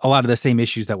 But a lot of the same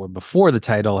issues that were before the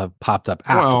title have popped up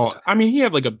after. Well, I mean, he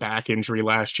had like a back injury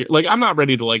last year. Like, I'm not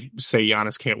ready to like say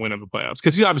Giannis can't win in the playoffs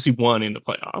because he obviously won in the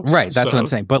playoffs. Right, that's what I'm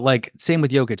saying. But like, same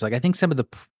with Jokic. Like, I think some of the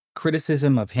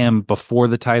criticism of him before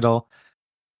the title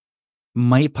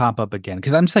might pop up again,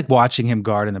 because I'm just like watching him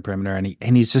guard in the perimeter,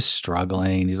 and he's just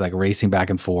struggling. He's like racing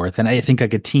back and forth. And I think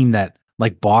like a team that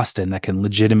like Boston that can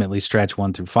legitimately stretch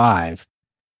 1 through 5,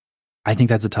 I think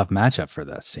that's a tough matchup for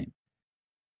this team.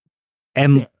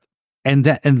 And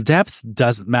depth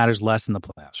matters less in the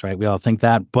playoffs, right? We all think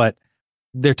that, but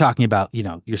they're talking about, your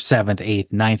 7th, 8th,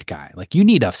 9th guy. Like, you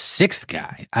need a 6th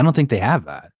guy. I don't think they have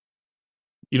that.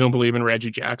 You don't believe in Reggie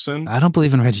Jackson? I don't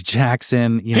believe in Reggie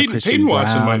Jackson. Peyton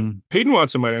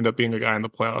Watson might end up being a guy in the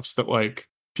playoffs that like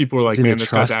people are like, man,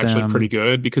 this guy's actually pretty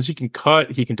good because he can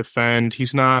cut, he can defend.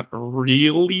 He's not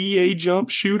really a jump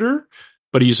shooter,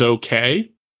 but he's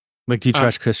okay. Like, do you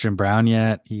trust Christian Brown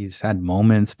yet? He's had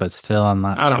moments, but still, I'm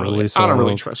not totally sold. I don't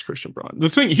really trust Christian Brown.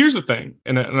 Here's the thing,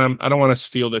 and I don't want to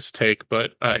steal this take,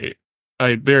 but I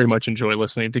very much enjoy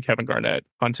listening to Kevin Garnett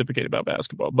pontificate about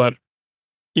basketball. But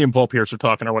he and Paul Pierce are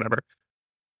talking or whatever,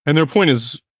 and their point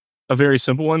is a very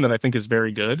simple one that I think is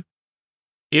very good.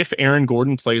 If Aaron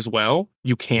Gordon plays well,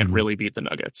 you can't really beat the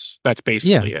Nuggets. That's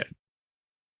basically it.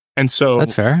 And so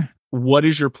that's fair. What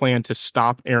is your plan to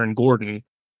stop Aaron Gordon?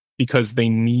 Because they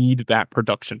need that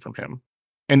production from him.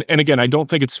 And again, I don't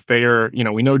think it's fair.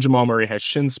 We know Jamal Murray has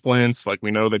shin splints. Like, we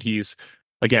know that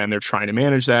they're trying to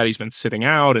manage that. He's been sitting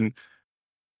out, and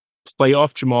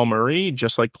playoff Jamal Murray,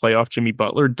 just like playoff Jimmy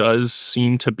Butler, does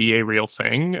seem to be a real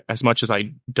thing. As much as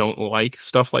I don't like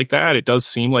stuff like that, it does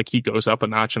seem like he goes up a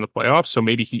notch in the playoffs. So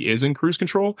maybe he is in cruise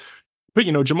control. But,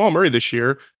 Jamal Murray this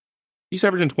year, he's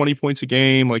averaging 20 points a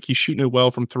game. Like, he's shooting it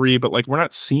well from 3, but like, we're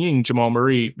not seeing Jamal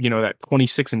Murray, that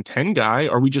 26 and 10 guy.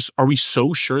 Are we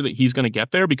so sure that he's going to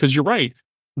get there? Because you're right.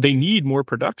 they need more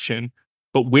production,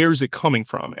 but where's it coming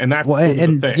from? And that's Well, the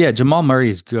and thing. yeah, Jamal Murray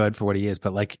is good for what he is,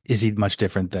 but like, is he much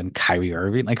different than Kyrie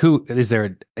Irving? Like, who is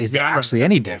there? Is there Yeah, I'd rather actually have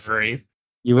any Jamal different? Murray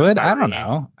You than would? I don't Kyrie.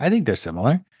 know. I think they're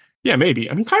similar. Yeah, maybe.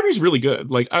 I mean, Kyrie's really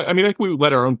good. Like, I mean, I think we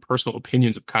let our own personal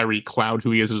opinions of Kyrie cloud who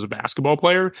he is as a basketball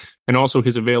player, and also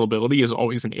his availability is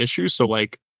always an issue. So,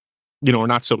 like, you know, we're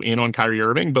not so in on Kyrie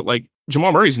Irving, but like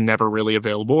Jamal Murray's never really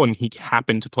available, and he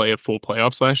happened to play a full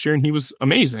playoffs last year, and he was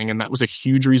amazing, and that was a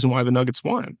huge reason why the Nuggets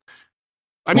won.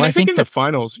 I mean, Well, I I think think in the that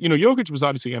finals, you know, Jokic was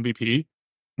obviously MVP,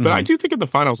 but I Mhm. do think in the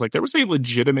finals, like there was a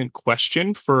legitimate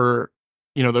question for,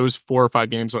 you know, those 4 or 5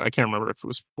 games. I can't remember if it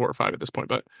was 4 or 5 at this point,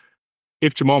 but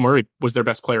if Jamal Murray was their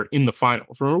best player in the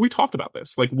finals. Remember, we talked about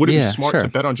this. Like, would it be Yeah, smart to sure.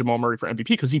 bet on Jamal Murray for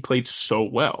MVP because he played so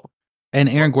well? And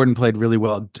Aaron Gordon played really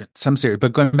well some series.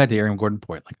 But going back to Aaron Gordon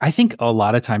point, like I think a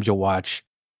lot of times you'll watch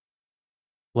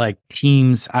like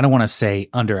teams, I don't want to say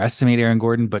underestimate Aaron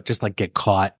Gordon, but just like get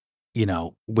caught, you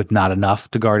know, with not enough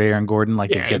to guard Aaron Gordon. Like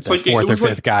they Yeah, get it's their like it fourth or was fifth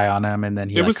like guy on him and then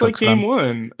he it like was like cooks game them.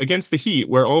 one against the Heat,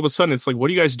 where all of a sudden it's like, what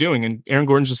are you guys doing? And Aaron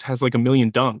Gordon just has like a million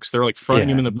dunks. They're like fronting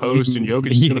him in the post, and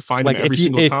Jokic is going to find him Like every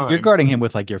single if you're time. guarding him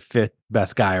with like your fifth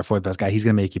best guy or fourth best guy, he's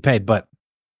gonna make you pay. But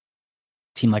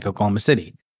team like Oklahoma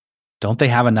City, don't they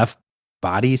have enough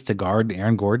bodies to guard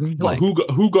Aaron Gordon? Well, Like,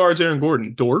 who guards Aaron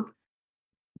Gordon? Dort.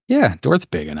 yeah, Dort's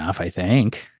big enough, I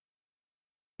think.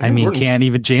 I Aaron mean, Gordon's. can't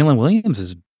even Jalen Williams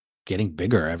is getting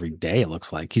bigger every day, it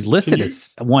looks like. He's Can listed you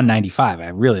as 195. I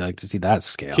really like to see that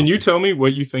scale. can you tell me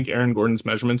what you think Aaron Gordon's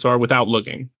measurements are without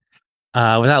looking?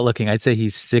 Without looking, I'd say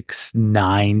he's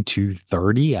 6'9",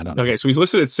 230. I don't know. Okay, so he's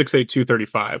listed at 6'8",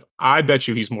 235. I bet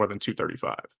you he's more than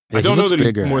 235. Yeah, I he don't know looks that he's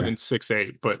bigger. more than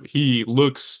 6'8", but he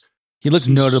looks. He looks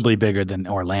he's- notably bigger than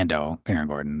Orlando, Aaron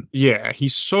Gordon. Yeah,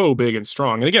 he's so big and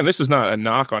strong. And again, this is not a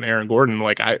knock on Aaron Gordon.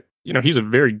 Like you know, he's a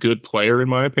very good player in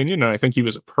my opinion, and I think he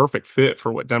was a perfect fit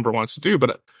for what Denver wants to do.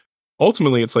 But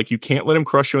ultimately, it's like you can't let him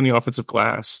crush you on the offensive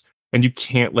glass, and you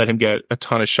can't let him get a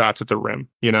ton of shots at the rim.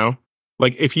 You know,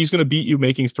 like if he's going to beat you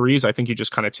making threes, I think you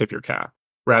just kind of tip your cap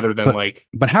rather than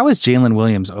But how is Jalen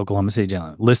Williams, Oklahoma City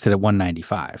Jalen, listed at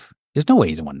 195? There's no way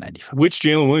he's 195. which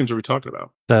Jalen Williams are we talking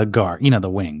about? The guard, you know, the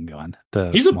wing one.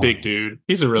 He's a big dude.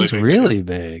 He's a really He's big really dude.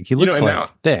 big. He looks like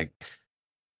thick.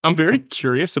 I'm very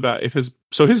curious about if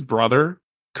his brother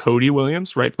Cody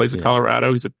Williams, right, plays at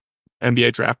Colorado. He's an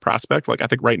NBA draft prospect. Like I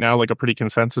think right now, like a pretty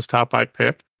consensus top 5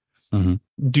 pick. Mm-hmm.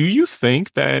 Do you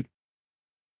think that,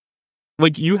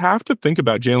 like, you have to think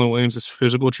about Jalen Williams'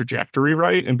 physical trajectory,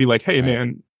 right, and be like, hey,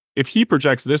 man, if he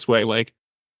projects this way, like,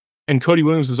 and Cody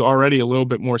Williams is already a little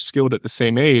bit more skilled at the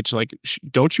same age, like,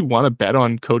 don't you want to bet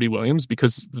on Cody Williams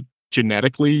because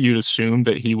genetically you'd assume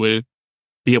that he would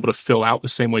be able to fill out the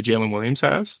same way Jalen Williams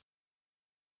has?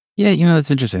 Yeah, you know,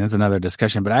 that's interesting. That's another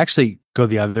discussion. But I actually go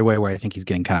the other way where I think he's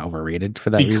getting kind of overrated for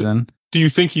that reason. Do you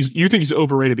think he's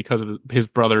overrated because of his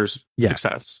brother's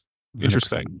success? 100%.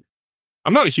 Interesting.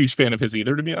 I'm not a huge fan of his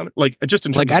either, to be honest. Like, just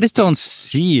in terms like I just don't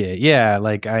see it. Yeah,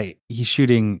 like he's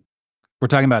shooting. We're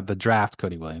talking about the draft,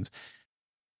 Cody Williams.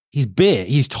 He's big.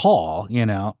 He's tall. You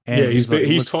know. And yeah, he's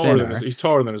taller thinner, he's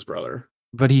taller than his brother.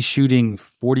 But he's shooting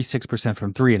 46%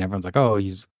 from three, and everyone's like, "Oh,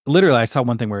 he's literally." I saw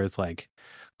one thing where it's like,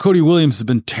 Cody Williams has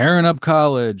been tearing up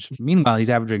college. Meanwhile,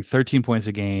 he's averaging 13 points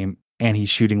a game, and he's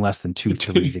shooting less than 2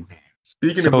 threes a game.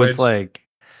 Speaking so of which, it's like,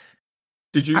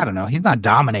 I don't know. He's not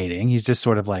dominating. He's just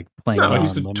sort of like playing. No,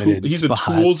 he's he's a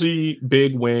toolsy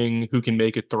big wing who can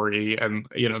make a three, and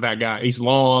you know that guy. He's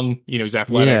long. You know, he's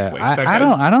athletic. Yeah, like,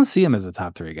 I don't see him as a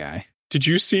top 3 guy. Did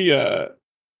you see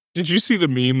the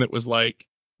meme that was like,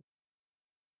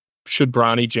 should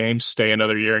Bronny James stay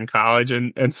another year in college?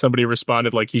 And somebody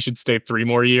responded like he should stay 3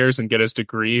 more years and get his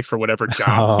degree for whatever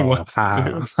job he wants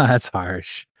to do. That's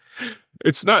harsh.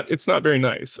 It's not very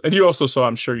nice. And you also saw,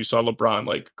 I'm sure you saw LeBron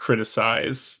like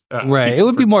criticize. Right. It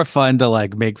would be more fun to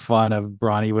like make fun of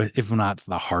Bronny with, if not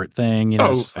the heart thing, you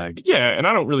know. Yeah. And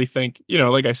I don't really think, you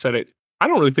know, like I said, I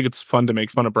don't really think it's fun to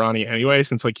make fun of Bronny anyway,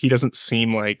 since like he doesn't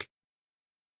seem like,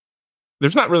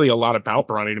 there's not really a lot about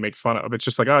Bronny to make fun of. It's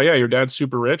just like, oh yeah, your dad's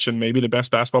super rich and maybe the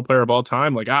best basketball player of all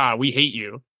time. Like, we hate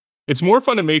you. It's more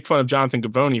fun to make fun of Jonathan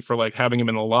Givony for like having him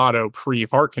in the lotto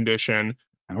pre-heart condition.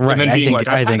 Right. And then being I've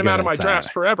had him out of my drafts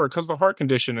forever because of the heart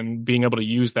condition, and being able to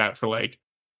use that for like.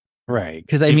 Right.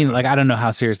 Because I mean, like, I don't know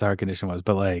how serious the heart condition was,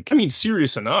 but like, I mean,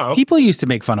 serious enough. People used to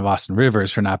make fun of Austin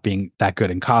Rivers for not being that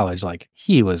good in college. Like,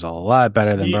 he was a lot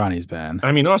better than Bronny's been.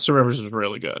 I mean, Austin Rivers was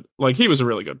really good. Like, he was a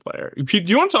really good player. Do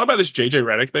you want to talk about this JJ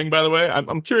Redick thing, by the way?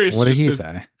 I'm curious. What did he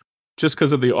say? Just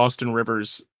because of the Austin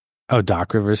Rivers. Oh,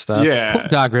 Doc Rivers stuff? Yeah.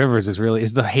 Doc Rivers is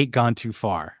the hate gone too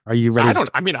far? Are you ready?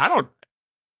 I don't.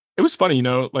 It was funny, you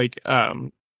know, like,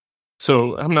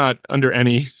 So I'm not under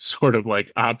any sort of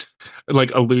like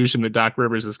illusion that Doc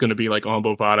Rivers is going to be like on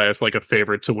Bovada as like a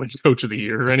favorite to win Coach of the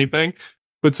Year or anything.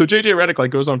 But so JJ Redick like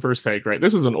goes on First Take, right?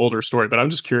 This is an older story, but I'm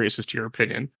just curious as to your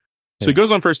opinion. So he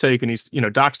goes on First Take and he's,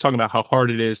 Doc's talking about how hard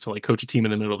it is to like coach a team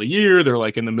in the middle of the year. They're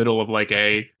like in the middle of like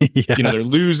they're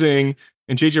losing.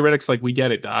 And JJ Redick's like, we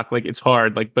get it, Doc. Like, it's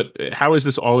hard. Like, but how is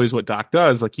this always what Doc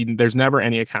does? Like, there's never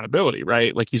any accountability,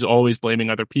 right? Like, he's always blaming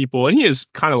other people. And he is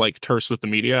kind of like terse with the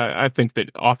media. I think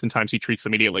that oftentimes he treats the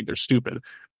media like they're stupid.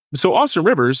 So Austin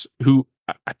Rivers, who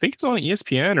I think is on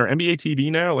ESPN or NBA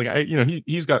TV now, like,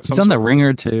 he's got some. He's on the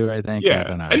Ringer too, I think. Yeah. I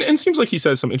don't know. And it seems like he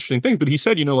says some interesting things, but he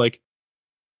said, like,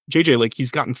 JJ, like,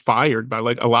 he's gotten fired by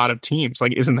like a lot of teams.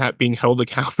 Like, isn't that being held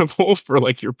accountable for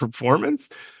like your performance?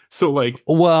 So like,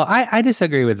 well, I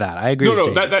disagree with that. I agree. No,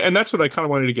 and that's what I kind of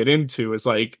wanted to get into is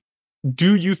like,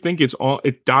 do you think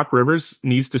if Doc Rivers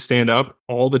needs to stand up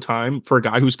all the time for a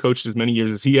guy who's coached as many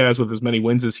years as he has with as many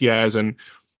wins as he has, and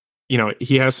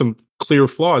he has some clear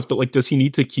flaws, but like, does he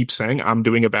need to keep saying I'm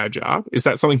doing a bad job? Is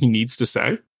that something he needs to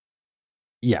say?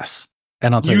 Yes,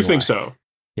 and I'll tell you. You think why. so?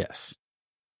 Yes.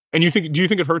 And do you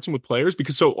think it hurts him with players?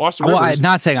 Because so Austin Rivers. Well, I'm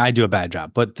not saying I do a bad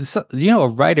job, but this, a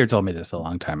writer told me this a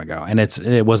long time ago, and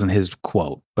it wasn't his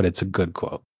quote, but it's a good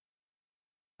quote.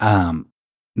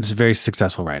 It's a very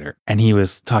successful writer, and he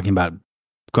was talking about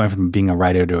going from being a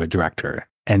writer to a director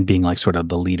and being like sort of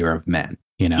the leader of men.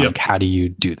 Yep. Like, how do you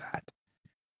do that?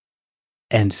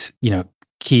 And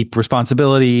keep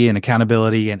responsibility and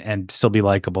accountability and still be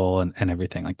likable and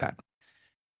everything like that.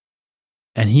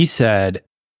 And he said.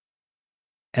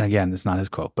 And again, it's not his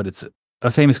quote, but it's a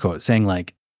famous quote saying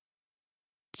like,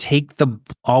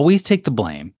 always take the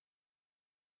blame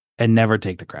and never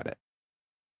take the credit.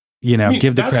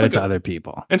 Give the credit to other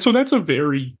people. And so that's a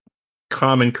very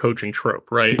common coaching trope,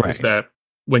 right? Is that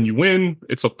when you win,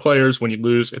 it's on players. When you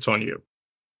lose, it's on you.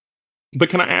 But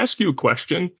can I ask you a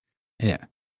question? Yeah.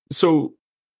 So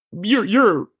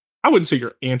you're I wouldn't say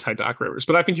you're anti-Doc Rivers,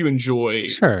 but I think you enjoy.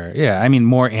 Sure. Yeah. I mean,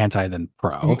 more anti than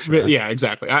pro. Sure. Yeah,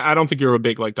 exactly. I don't think you're a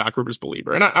big like Doc Rivers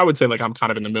believer. And I would say like I'm kind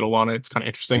of in the middle on it. It's kind of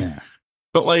interesting. Yeah.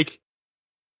 But like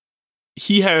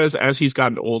he has, as he's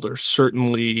gotten older,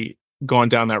 certainly gone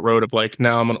down that road of like,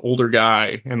 now I'm an older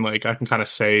guy and like I can kind of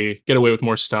get away with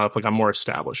more stuff. Like I'm more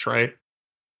established, right?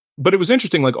 But it was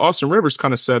interesting. Like Austin Rivers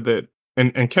kind of said that.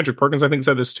 And Kendrick Perkins, I think,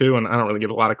 said this too, and I don't really give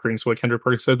a lot of credence to what Kendrick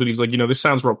Perkins said, but he was like, this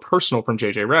sounds real personal from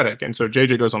JJ Redick. And so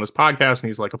JJ goes on his podcast and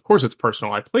he's like, of course it's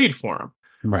personal. I played for him.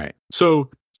 Right. So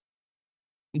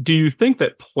do you think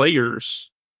that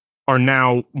players are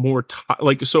now more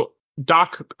so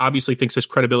Doc obviously thinks his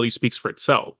credibility speaks for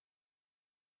itself,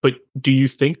 but do you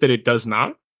think that it does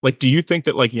not? Like, do you think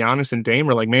that like Giannis and Dame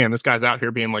are like, man, this guy's out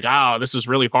here being like, this is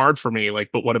really hard for me.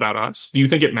 Like, but what about us? Do you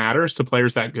think it matters to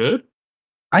players that good?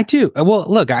 I do. Well,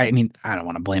 look, I mean, I don't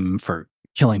want to blame him for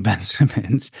killing Ben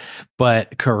Simmons,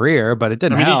 but it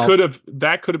didn't help.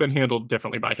 That could have been handled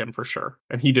differently by him for sure.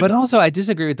 And he did. But also I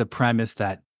disagree with the premise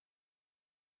that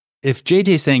if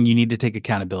JJ's saying you need to take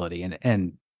accountability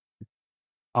and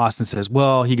Austin says,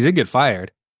 well, he did get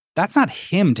fired. That's not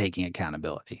him taking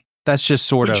accountability. That's just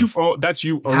sort of that's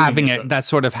you having it. That's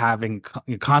sort of having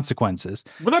consequences.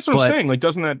 Well, that's what I'm saying. Like,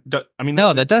 doesn't that? I mean,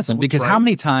 no, that doesn't. Because right? How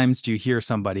many times do you hear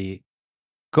somebody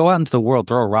go out into the world,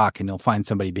 throw a rock, and you'll find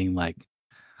somebody being like,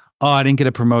 "Oh, I didn't get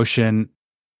a promotion.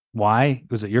 Why?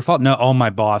 Was it your fault?" No. Oh, my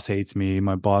boss hates me.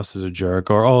 My boss is a jerk.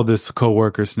 Or, oh, this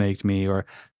coworker snaked me. Or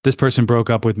this person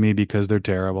broke up with me because they're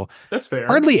terrible. That's fair.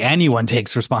 Hardly anyone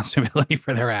takes responsibility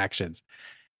for their actions.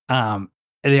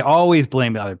 They always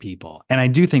blame other people. And I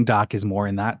do think Doc is more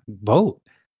in that boat.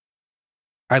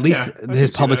 Or at least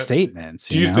his public statements.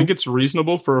 Do you think it's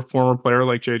reasonable for a former player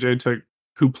like JJ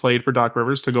who played for Doc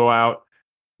Rivers to go out?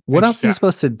 What else is he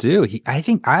supposed to do? I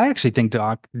actually think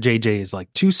JJ is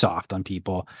like too soft on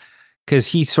people because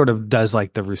he sort of does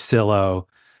like the Russillo.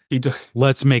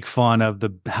 Let's make fun of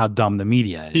how dumb the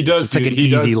media is. It's like an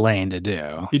easy lane to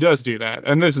do. He does do that.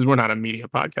 And we're not a media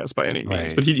podcast by any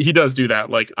means, but he does do that.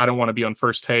 Like, I don't want to be on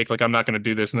First Take. Like, I'm not going to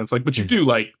do this. And it's like, but you do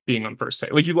like being on First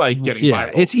Take. Like, you like getting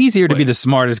viral. It's easier to be the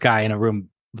smartest guy in a room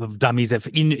of dummies if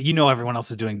everyone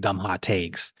else is doing dumb hot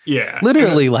takes. Yeah.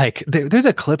 Literally, like, there's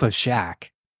a clip of Shaq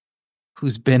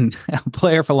who's been a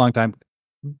player for a long time,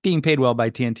 being paid well by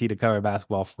TNT to cover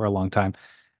basketball for a long time.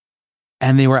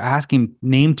 And they were asking,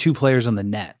 name 2 players on the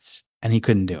Nets, and he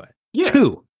couldn't do it. Yeah,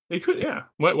 2. They could, yeah.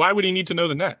 Why would he need to know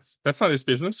the Nets? That's not his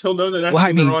business. He'll know the Nets. Well,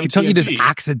 I mean, don't TNT. you just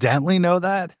accidentally know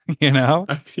that?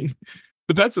 I mean,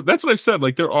 but that's what I've said.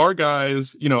 Like, there are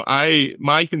guys.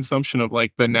 My consumption of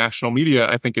like the national media,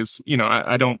 I think is,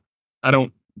 I don't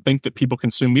think that people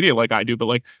consume media like I do. But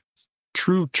like,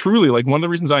 truly, like one of the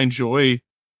reasons I enjoy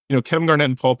Kevin Garnett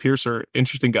and Paul Pierce are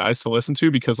interesting guys to listen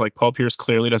to because like Paul Pierce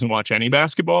clearly doesn't watch any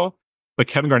basketball, but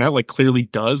Kevin Garnett like clearly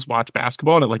does watch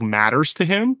basketball and it like matters to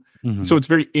him. Mhm. So it's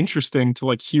very interesting to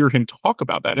like hear him talk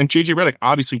about that. And JJ Redick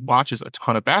obviously watches a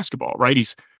ton of basketball, right?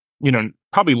 He's,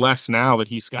 probably less now that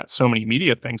he's got so many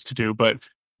media things to do, but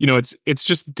it's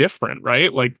just different,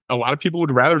 right? Like a lot of people would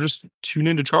rather just tune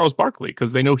into Charles Barkley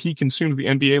because they know he consumes the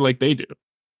NBA like they do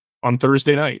on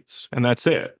Thursday nights, and that's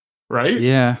it, right?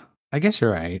 Yeah, I guess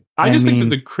you're right. I just think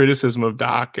that the criticism of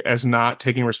Doc as not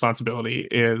taking responsibility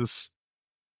is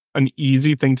an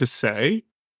easy thing to say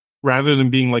rather than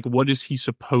being like, what is he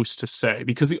supposed to say?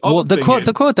 Because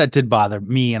the quote that did bother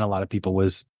me and a lot of people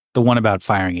was the one about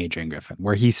firing Adrian Griffin,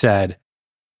 where he said,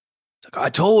 I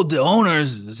told the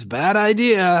owners it's a bad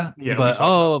idea,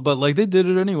 but like they did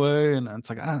it anyway. And it's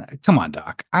like, come on,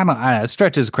 Doc. It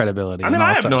stretches credibility. I mean,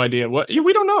 I have no idea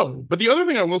we don't know. But the other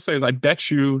thing I will say is I bet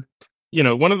you,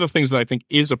 one of the things that I think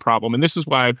is a problem, and this is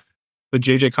why the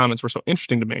JJ comments were so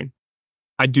interesting to me.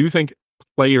 I do think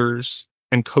players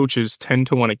and coaches tend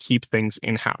to want to keep things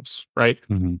in-house, right?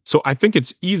 Mm-hmm. So I think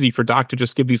it's easy for Doc to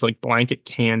just give these like blanket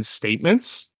canned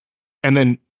statements. And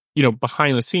then,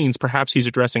 behind the scenes, perhaps he's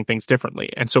addressing things differently.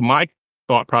 And so my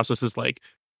thought process is like,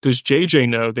 does JJ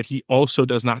know that he also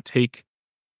does not take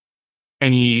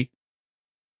any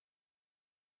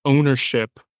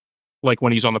ownership, like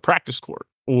when he's on the practice court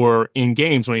or in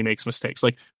games when he makes mistakes?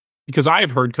 Like, because I have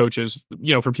heard coaches,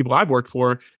 for people I've worked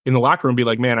for in the locker room be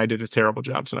like, man, I did a terrible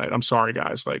job tonight. I'm sorry,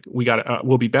 guys. Like,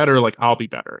 we'll be better. Like, I'll be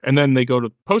better. And then they go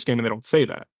to post game and they don't say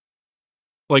that.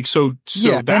 Like, so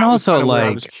yeah, that and also was like,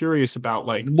 I was curious about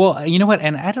like, well, you know what?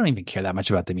 And I don't even care that much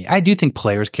about the media. I do think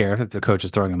players care if the coach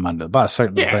is throwing them under the bus,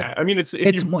 certainly. Yeah, but I mean, it's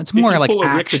more like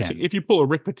action. If you pull a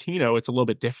Rick Pitino, it's a little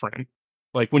bit different.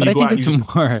 Like when but you I go think out, it's you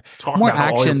just more talk about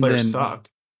how all your action players suck.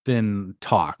 than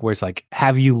talk, where it's like,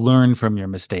 have you learned from your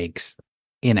mistakes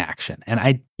in action? And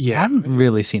I haven't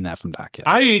really seen that from Doc yet.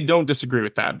 I don't disagree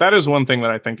with that. That is one thing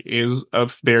that I think is a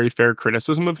very fair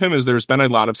criticism of him, is there's been a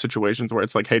lot of situations where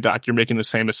it's like, hey, Doc, you're making the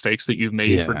same mistakes that you've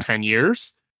made for 10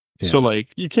 years. Yeah. So like,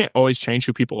 you can't always change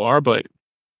who people are, but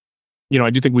I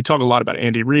do think we talk a lot about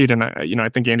Andy Reid, and I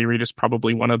think Andy Reid is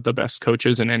probably one of the best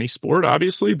coaches in any sport,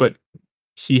 obviously, but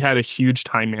he had a huge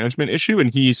time management issue,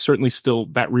 and he certainly still,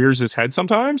 that rears his head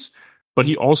sometimes, but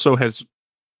he also has,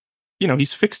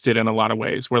 he's fixed it in a lot of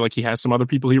ways where like he has some other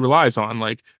people he relies on,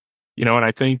 like, and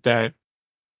I think that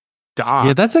Doc.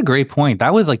 Yeah, that's a great point.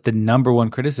 That was like the number one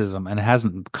criticism, and it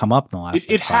hasn't come up in the last.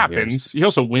 It happens. Years. He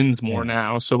also wins more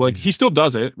now, so like he still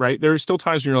does it, right? There are still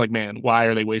times when you're like, man, why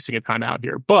are they wasting a time out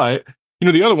here? But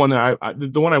the other one that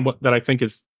that I think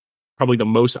is probably the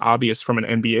most obvious from an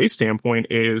NBA standpoint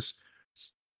is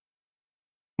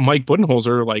Mike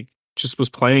Budenholzer, like, just was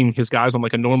playing his guys on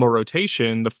like a normal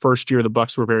rotation the first year the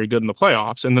Bucks were very good in the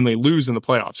playoffs, and then they lose in the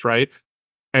playoffs, right?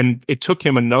 And it took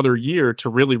him another year to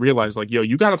really realize, like, yo,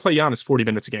 you got to play Giannis 40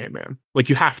 minutes a game, man. Like,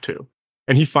 you have to.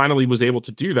 And he finally was able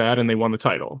to do that, and they won the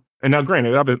title. And now,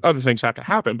 granted, other things have to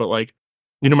happen, but like,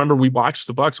 remember we watched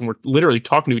the Bucks and we're literally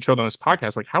talking to each other on this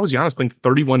podcast, like, how is Giannis playing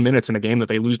 31 minutes in a game that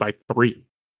they lose by 3?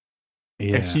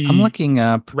 Yeah, I'm looking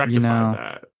up,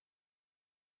 that.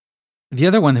 The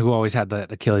other one who always had the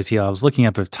Achilles heel, I was looking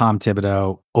up if Tom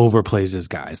Thibodeau overplays his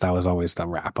guys. That was always the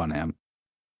rap on him.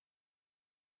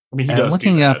 I mean, he does.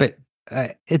 Looking up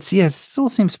it still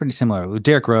seems pretty similar.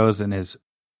 Derrick Rose in his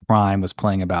prime was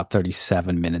playing about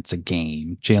 37 minutes a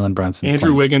game. Jalen Brunson,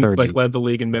 Andrew Wiggins like led the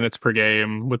league in minutes per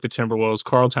game with the Timberwolves.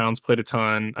 Karl Towns played a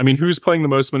ton. I mean, who's playing the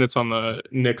most minutes on the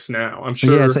Knicks now? I'm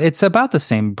sure. Yeah, it's about the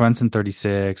same. Brunson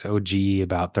 36, OG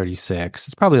about 36.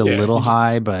 It's probably a little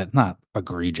high, but not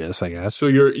egregious, I guess. So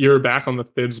you're back on the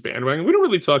Thibs bandwagon. We don't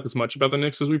really talk as much about the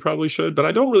Knicks as we probably should, but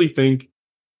I don't really think.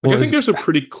 I think there's a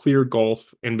pretty clear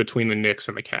gulf in between the Knicks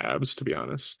and the Cavs, to be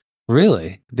honest.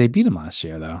 Really? They beat them last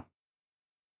year, though.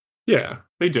 Yeah,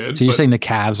 they did. So you're saying the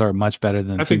Cavs are much better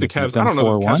than I think the Cavs. I don't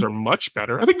know if the Cavs are much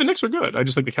better. I think the Knicks are good. I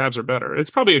just think the Cavs are better. It's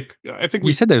probably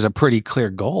you said there's a pretty clear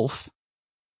gulf.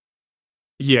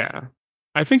 Yeah.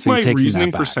 I think my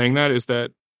reasoning for saying that is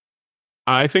that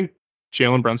I think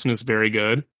Jalen Brunson is very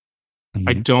good. Mm-hmm.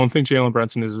 I don't think Jalen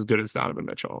Brunson is as good as Donovan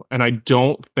Mitchell. And I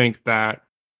don't think that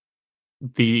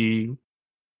the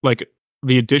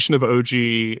addition of OG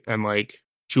and like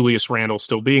Julius Randle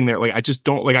still being there, like I just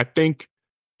don't like. I think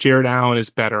Jared Allen is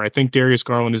better. I think Darius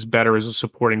Garland is better as a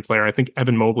supporting player. I think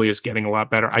Evan Mobley is getting a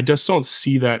lot better. I just don't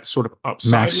see that sort of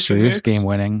upside. Max Strus, game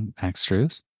winning Max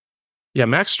Strus. Yeah,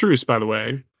 Max Strus, by the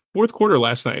way, fourth quarter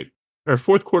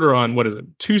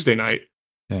on Tuesday night.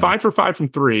 Yeah. 5 for 5 from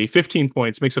 3, 15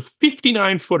 points, makes a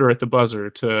 59-footer at the buzzer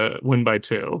to win by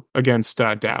 2 against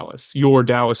Dallas, your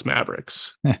Dallas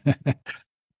Mavericks.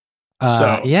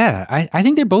 Yeah, I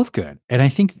think they're both good, and I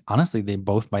think honestly they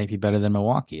both might be better than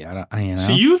Milwaukee.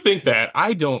 So you think that?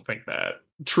 I don't think that.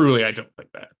 Truly, I don't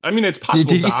think that. I mean, it's possible.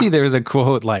 Did you see there was a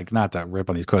quote, like, not to rip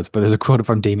on these quotes, but there's a quote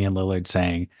from Damian Lillard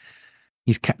saying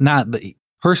he's not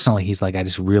personally. He's like, I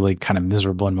just really kind of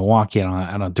miserable in Milwaukee.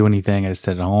 I don't do anything. I just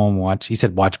sit at home, watch. He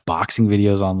said watch boxing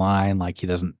videos online. Like he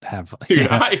doesn't have. Dude,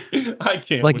 I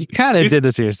can't. Like you kind of did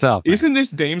this to yourself. Man. Isn't this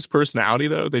Dame's personality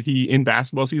though? That he in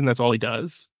basketball season, that's all he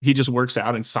does. He just works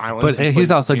out in silence. But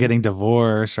he's also getting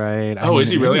divorced, right? Oh, is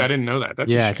he really? I didn't know that.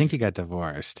 That's I think he got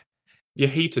divorced. You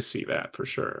hate to see that for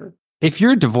sure. If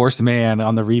you're a divorced man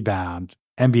on the rebound,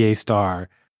 NBA star,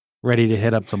 ready to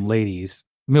hit up some ladies,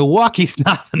 Milwaukee's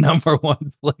not the number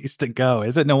one place to go,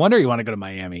 is it? No wonder you want to go to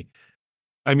Miami.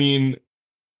 I mean,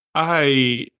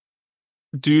 I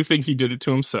do think he did it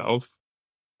to himself.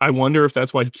 I wonder if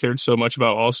that's why he cared so much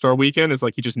about All-Star Weekend. It's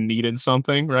like he just needed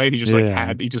something, right? He just had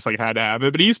to have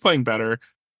it. But he's playing better.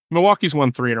 Milwaukee's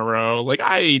won 3 in a row.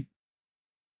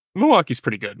 Milwaukee's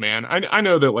pretty good, man. I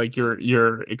know that like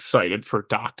you're excited for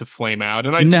Doc to flame out,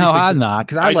 and I'm not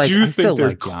because I do think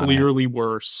they're clearly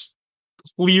worse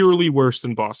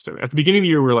than Boston. At the beginning of the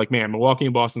year, we were like, man, Milwaukee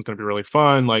and Boston's going to be really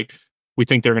fun. Like we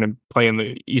think they're going to play in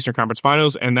the Eastern Conference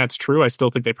Finals, and that's true. I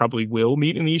still think they probably will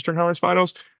meet in the Eastern Conference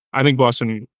Finals. I think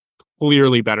Boston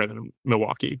clearly better than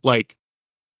Milwaukee, like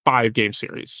 5-game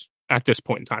series at this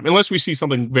point in time, unless we see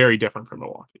something very different from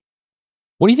Milwaukee.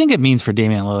 What do you think it means for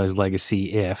Damian Lillard's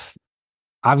legacy if,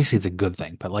 obviously it's a good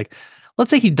thing, but like, let's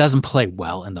say he doesn't play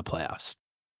well in the playoffs.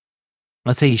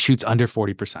 Let's say he shoots under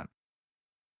 40%,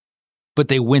 but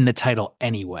they win the title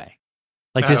anyway.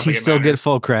 Like, does he still get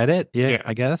full credit? Yeah,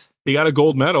 I guess. He got a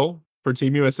gold medal for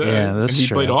Team USA, and he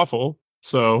played awful.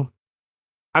 So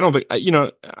I don't think,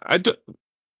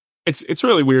 it's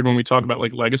really weird when we talk about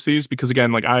like legacies, because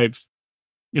again, like I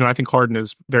think Harden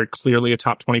is very clearly a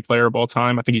top 20 player of all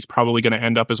time. I think he's probably going to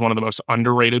end up as one of the most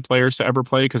underrated players to ever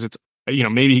play, because it's,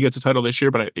 maybe he gets a title this year,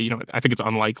 but I think it's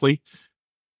unlikely.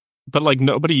 But like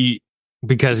nobody,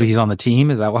 because he's on the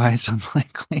team, is that why it's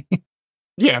unlikely?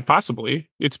 Yeah, possibly.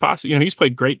 It's possible. He's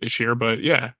played great this year, but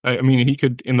yeah, I mean, he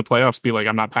could in the playoffs be like,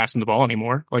 I'm not passing the ball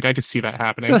anymore. Like I could see that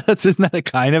happening. So isn't that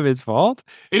kind of his fault?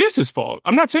 It is his fault.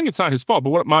 I'm not saying it's not his fault,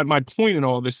 but what my point in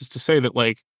all of this is to say that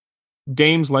like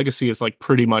Dame's legacy is like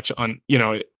pretty much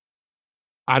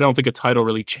I don't think a title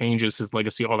really changes his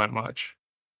legacy all that much.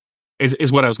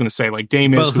 Is what I was going to say. Like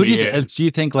Dame is who he is. Do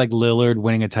you think like Lillard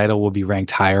winning a title will be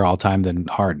ranked higher all time than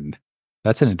Harden?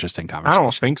 That's an interesting conversation. I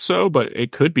don't think so, but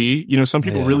it could be. Some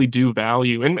people really do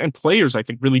value, and players I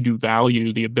think really do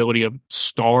value the ability of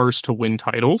stars to win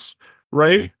titles,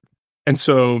 right? Okay. And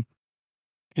so,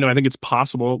 I think it's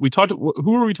possible.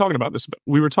 Who were we talking about this?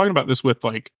 We were talking about this with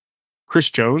like Chris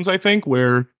Jones, I think,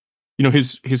 where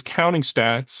his counting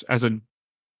stats as a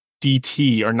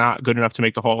DT are not good enough to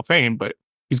make the Hall of Fame, but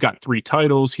he's got 3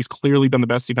 titles. He's clearly been the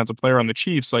best defensive player on the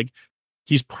Chiefs. Like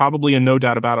he's probably a no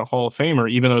doubt about a Hall of Famer,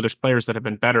 even though there's players that have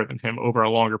been better than him over a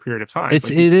longer period of time.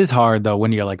 It is hard though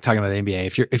when you're like talking about the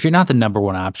NBA. If you're not the number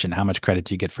one option, how much credit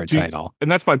do you get for a title?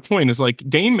 And that's my point. Is like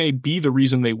Dame may be the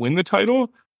reason they win the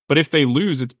title, but if they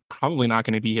lose, it's probably not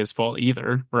going to be his fault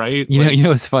either, right? You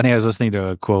know, it's funny. I was listening to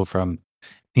a quote from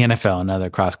the NFL, another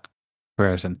cross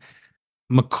comparison.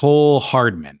 McCole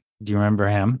Hardman. Do you remember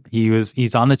him?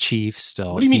 He's on the Chiefs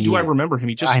still. What do you mean? Do I remember him?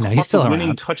 He just he's still a winning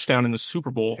around. Touchdown in the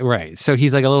Super Bowl. Right. So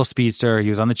he's like a little speedster. He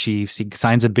was on the Chiefs. He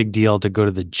signs a big deal to go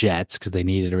to the Jets because they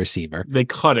needed a receiver. They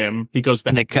cut him. He goes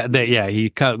back. He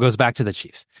goes back to the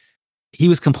Chiefs. He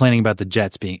was complaining about the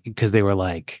Jets because they were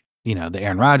like, the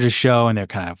Aaron Rodgers show, and they're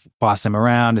kind of bossing him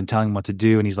around and telling him what to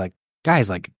do. And he's like, guys,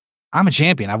 like, I'm a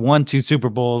champion. I've won 2 Super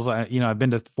Bowls. I've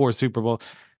been to 4 Super Bowls.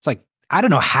 It's like, I don't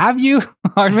know. Have you,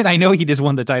 Hardman? I know he just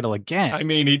won the title again. I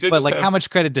mean, he did. But like, how much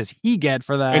credit does he get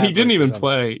for that? And he didn't even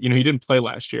play. He didn't play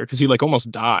last year because he like almost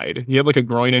died. He had like a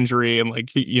groin injury, and like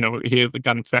he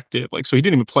got infected. Like, so he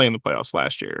didn't even play in the playoffs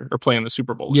last year or play in the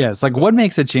Super Bowl. Yeah, it's like what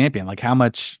makes a champion? Like how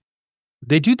much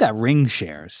they do that ring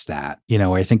share stat.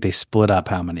 Where I think they split up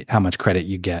how much credit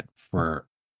you get for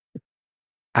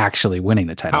actually winning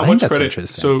the title. I think that's interesting.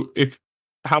 So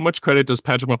how much credit does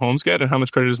Patrick Mahomes get, and how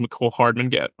much credit does McCole Hardman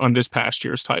get on this past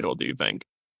year's title, do you think?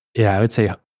 Yeah, I would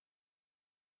say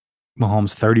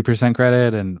Mahomes 30%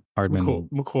 credit and Hardman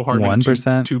McCole Hardman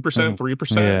 1%, 2%,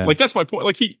 3%. Yeah. Like that's my point.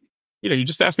 Like you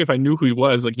just asked me if I knew who he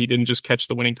was. Like he didn't just catch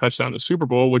the winning touchdown in the Super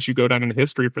Bowl, which you go down in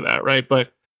history for that, right?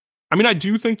 But I mean, I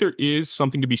do think there is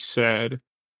something to be said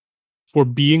for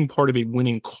being part of a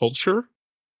winning culture.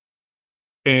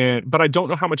 But I don't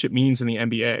know how much it means in the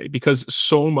NBA, because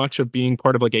so much of being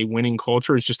part of like a winning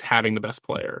culture is just having the best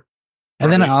player.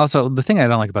 And then also the thing I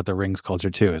don't like about the rings culture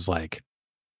too is like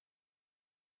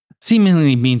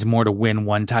seemingly means more to win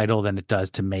one title than it does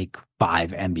to make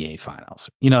 5 NBA finals.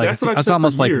 You know, like it's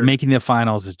almost like making the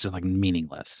finals is just like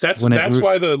meaningless. That's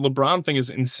why the LeBron thing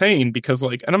is insane, because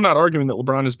like, and I'm not arguing that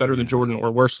LeBron is better than Jordan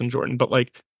or worse than Jordan, but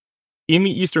like in the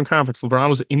Eastern Conference, LeBron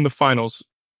was in the finals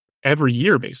every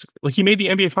year, basically. Like he made the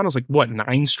NBA finals like what,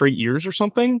 9 straight years or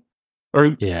something?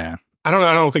 Or yeah. I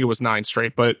don't think it was 9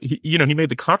 straight, but he made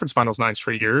the conference finals 9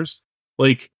 straight years.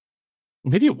 Like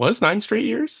maybe it was 9 straight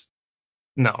years.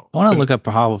 No. I want to look up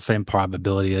Hall of Fame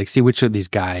probability, like see which of these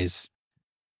guys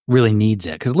really needs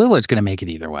it, because Lillard's going to make it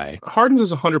either way. Harden's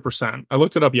is 100%. I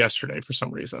looked it up yesterday for some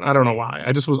reason. I don't know why.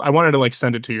 I wanted to like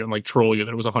send it to you and like troll you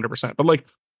that it was 100%. But like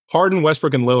Harden,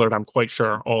 Westbrook, and Lillard, I'm quite sure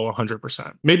are all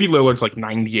 100%. Maybe Lillard's like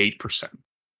 98%.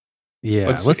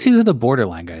 Yeah. Let's see who the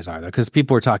borderline guys are, though, because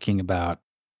people were talking about,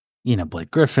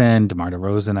 Blake Griffin, DeMar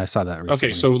DeRozan. I saw that recently.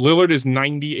 Okay, so Lillard is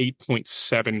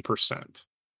 98.7%.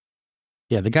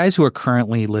 Yeah, the guys who are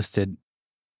currently listed.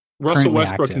 Russell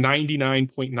Westbrook,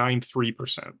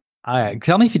 99.93%.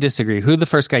 Tell me if you disagree. Who the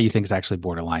first guy you think is actually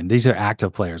borderline? These are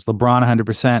active players. LeBron,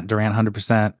 100%. Durant,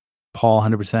 100%. Paul,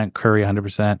 100%. Curry,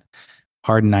 100%.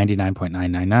 Harden,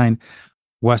 99.999.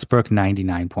 Westbrook,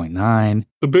 99.9.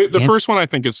 The first one I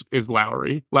think is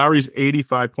Lowry. Lowry's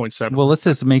 85.7. Well, let's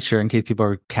just make sure in case people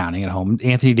are counting at home.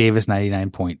 Anthony Davis,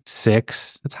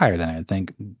 99.6. That's higher than I would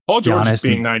think. Paul George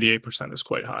being 98% is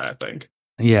quite high, I think.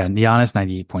 Yeah, Giannis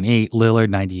 98.8, Lillard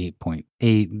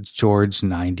 98.8, George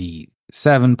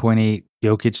 97.8,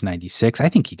 Jokic 96. I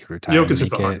think he could retire. Jokic is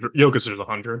 100. Jokic is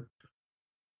 100.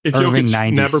 If Irving,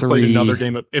 Jokic never 93. played another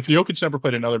game, if Jokic never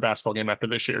played another basketball game after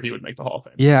this year, he would make the Hall of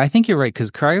Fame. Yeah, I think you're right,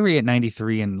 because Kyrie at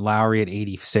 93 and Lowry at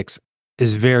 86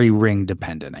 is very ring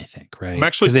dependent, I think, right? I'm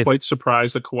actually quite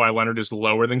surprised that Kawhi Leonard is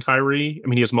lower than Kyrie. I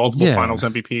mean, he has multiple finals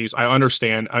MVPs. I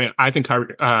understand. I think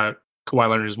Kawhi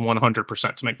Leonard is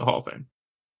 100% to make the Hall of Fame.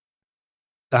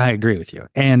 I agree with you.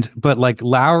 But like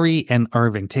Lowry and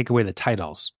Irving take away the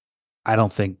titles. I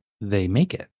don't think they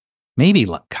make it. Maybe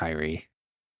like Kyrie.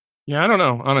 Yeah, I don't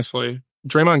know, honestly.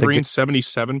 Draymond Green,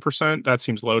 77%. That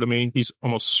seems low to me. He's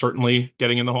almost certainly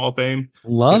getting in the Hall of Fame.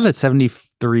 Love at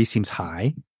 73 seems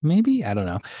high. Maybe? I don't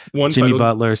know. Jimmy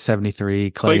Butler,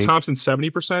 73. Klay Thompson,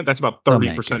 70%. That's about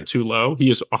 30% too low. He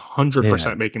is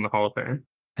 100% making the Hall of Fame.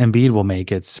 Embiid will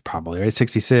make it, probably, right?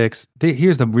 66.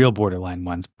 Here's the real borderline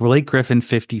ones. Blake Griffin,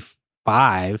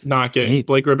 55. Not getting.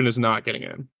 Blake Griffin is not getting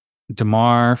in.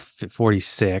 DeMar,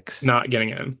 46. Not getting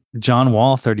in. John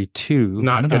Wall, 32.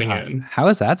 Not getting in. How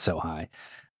is that so high?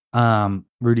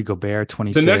 Rudy Gobert,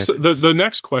 26. The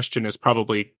next question is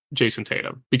probably Jason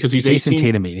Tatum, because he's Jason 18.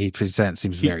 Tatum, 8%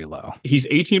 seems very low. He's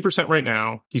 18% right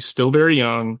now. He's still very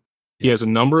young. He has a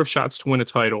number of shots to win a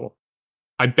title.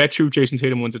 I bet you Jason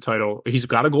Tatum wins a title. He's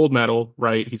got a gold medal,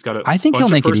 right? He's got I think he'll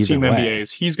make first it either team way.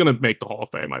 NBAs. He's going to make the Hall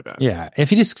of Fame, I bet. Yeah, if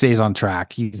he just stays on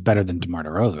track, he's better than DeMar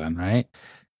DeRozan, right?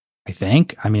 I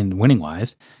think. I mean, winning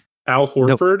wise. Al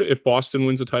Horford, if Boston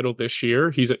wins a title this year,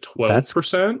 he's at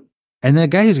 12%. And the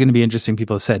guy who's going to be interesting,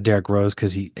 people have said Derrick Rose,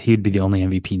 because he'd be the only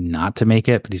MVP not to make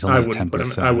it, but he's only at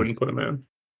 10%. I wouldn't put him in.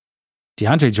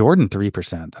 DeAndre Jordan,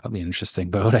 3%. That'll be an interesting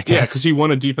boat, I guess. Yeah, because he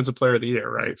won a Defensive Player of the Year,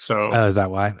 right? So, is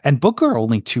that why? And Booker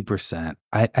only 2%.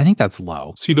 I think that's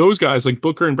low. See, those guys like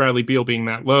Booker and Bradley Beal being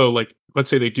that low, like let's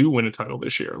say they do win a title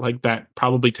this year, like that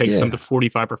probably takes them to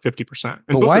 45 or 50%.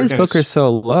 But why is Booker so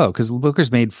low? Because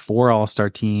Booker's made 4 All-Star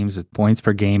teams. Points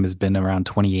per game has been around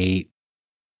 28.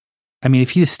 I mean,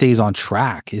 if he stays on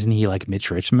track, isn't he like Mitch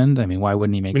Richmond? I mean, why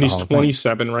wouldn't he make the Hall of Fame? He's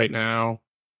 27 right now.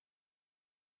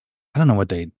 I don't know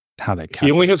how they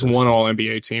he only has one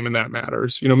All-NBA team, and that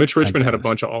matters. Mitch Richmond had a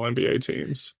bunch of All-NBA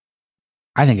teams.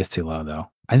 I think it's too low, though.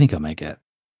 I think he'll make it.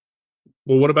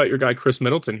 Well, what about your guy, Chris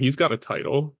Middleton? He's got a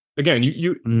title. Again,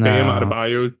 Bam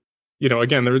Adebayo,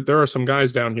 again, there are some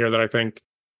guys down here that I think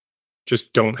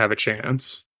just don't have a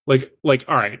chance. Like,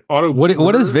 all right,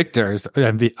 what is Victor's?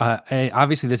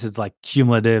 Obviously, this is like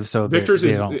cumulative, so they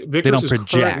don't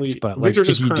project. But Victor's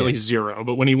is currently 0.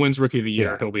 But when he wins Rookie of the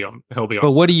Year, he'll be on.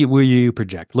 But what will you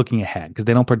project? Looking ahead, because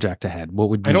they don't project ahead. What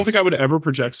would I don't think I would ever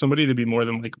project somebody to be more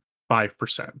than like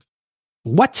 5%.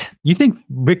 What? You think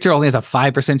Victor only has a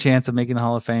 5% chance of making the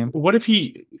Hall of Fame? What if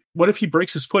he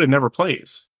breaks his foot and never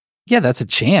plays? Yeah, that's a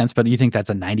chance, but you think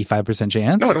that's a 95%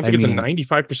 chance? No, I don't think it's a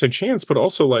 95% chance, but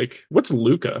also like, what's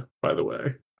Luka, by the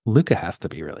way? Luka has to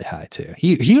be really high too.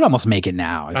 He'd almost make it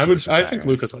now. I think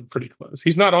Luka's like pretty close.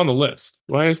 He's not on the list.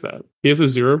 Why is that? He has a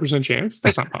 0% chance?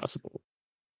 That's not possible.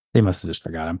 They must have just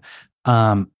forgot him.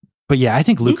 But yeah, I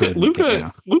think Luka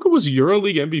was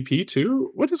EuroLeague MVP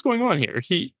too. What is going on here?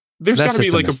 There's got to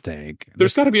be like a mistake.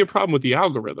 There's got to be a problem with the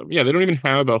algorithm. Yeah, they don't even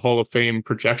have a Hall of Fame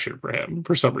projection for him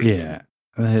for some reason. Yeah.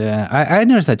 I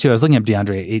noticed that too. I was looking up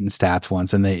DeAndre Ayton stats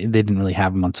once, and they didn't really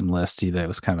have him on some lists either. It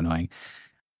was kind of annoying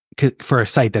for a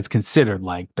site that's considered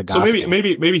like the gospel. So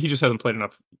maybe he just hasn't played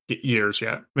enough years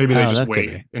yet. Maybe they just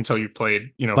wait until you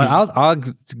played. But I'll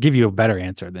give you a better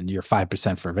answer than your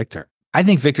 5% for Victor. I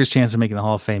think Victor's chance of making the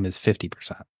Hall of Fame is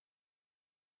 50%.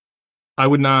 I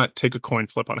would not take a coin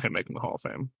flip on him making the Hall of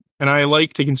Fame. And I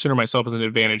like to consider myself as an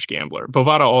advantage gambler.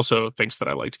 Bovada also thinks that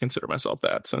I like to consider myself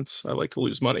that, since I like to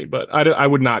lose money. But I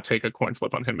would not take a coin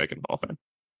flip on him making the Hall of Fame.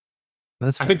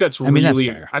 That's fair. I think that's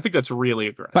really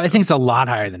aggressive. But I think it's a lot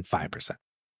higher than 5%.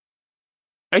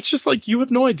 It's just like, you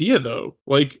have no idea though.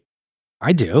 Like,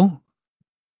 I do.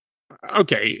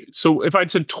 Okay, so if I'd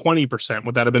said 20%,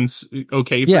 would that have been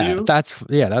okay for you? That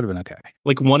would have been okay.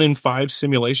 Like 1 in 5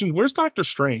 simulations. Where's Dr.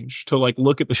 Strange to like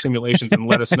look at the simulations and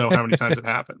let us know how many times it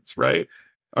happens, right?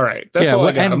 All right, that's all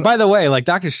I got. And by the way, like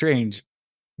Dr. Strange,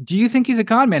 do you think he's a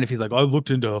con man if he's like, I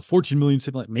looked into 14 million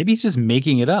simulations? Maybe he's just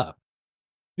making it up.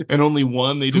 And only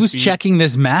one they Who's checking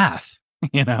this math?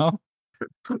 You know?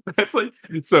 That's like,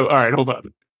 so all right, hold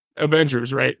on.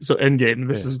 Avengers, right? So Endgame,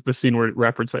 this is the scene we're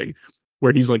referencing,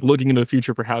 where he's like looking into the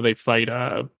future for how they fight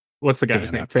what's the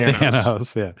guy's name?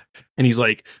 Thanos, yeah. And he's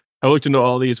like, I looked into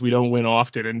all these, we don't win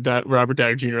often. And Robert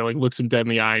Downey Jr. like looks him dead in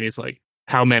the eye and he's like,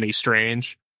 how many,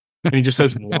 Strange? And he just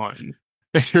says one.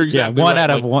 You're exactly one right.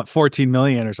 out of 14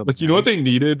 million or something. Like, you know what they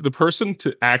needed? The person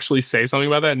to actually say something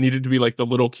about that needed to be like the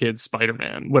little kid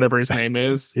Spider-Man, whatever his name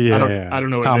is. I don't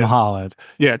know. Tom Holland.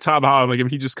 Yeah, Tom Holland. Like, if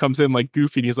he just comes in like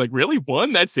goofy and he's like, really?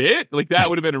 One? That's it? Like, that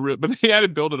would have been a real, but they had to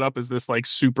build it up as this like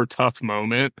super tough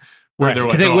moment where they're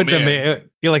like,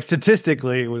 you're like,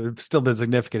 statistically, it would have still been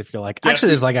significant if you're like, actually,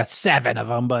 there's like 7 of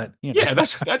them, but you know. Yeah,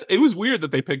 that's it was weird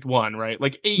that they picked one, right?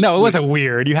 Like 8. No, it wasn't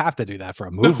weird. You have to do that for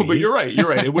a movie. No, but you're right.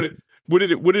 It would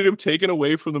it have taken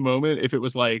away from the moment if it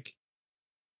was like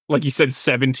you said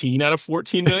 17 out of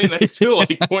 14 million? That's still like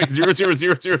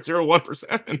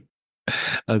 0.00001%.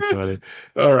 That's funny.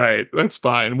 All right, that's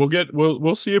fine.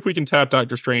 We'll see if we can tap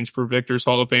Dr. Strange for Victor's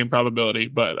Hall of Fame probability.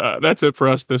 But that's it for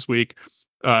us this week.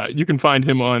 You can find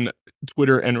him on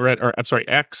Twitter and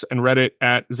X and Reddit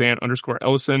at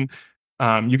Zan_Ellison.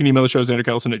 You can email the show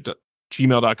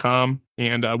ZandrickEllison@gmail.com,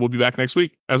 and we'll be back next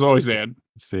week. As always, Zan,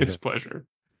 it's a pleasure.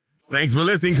 Thanks for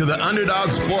listening to the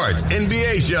Underdog Sports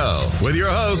NBA show with your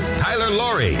host, Tyler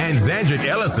Laurie and Zandrick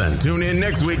Ellison. Tune in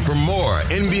next week for more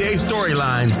NBA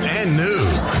storylines and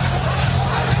news.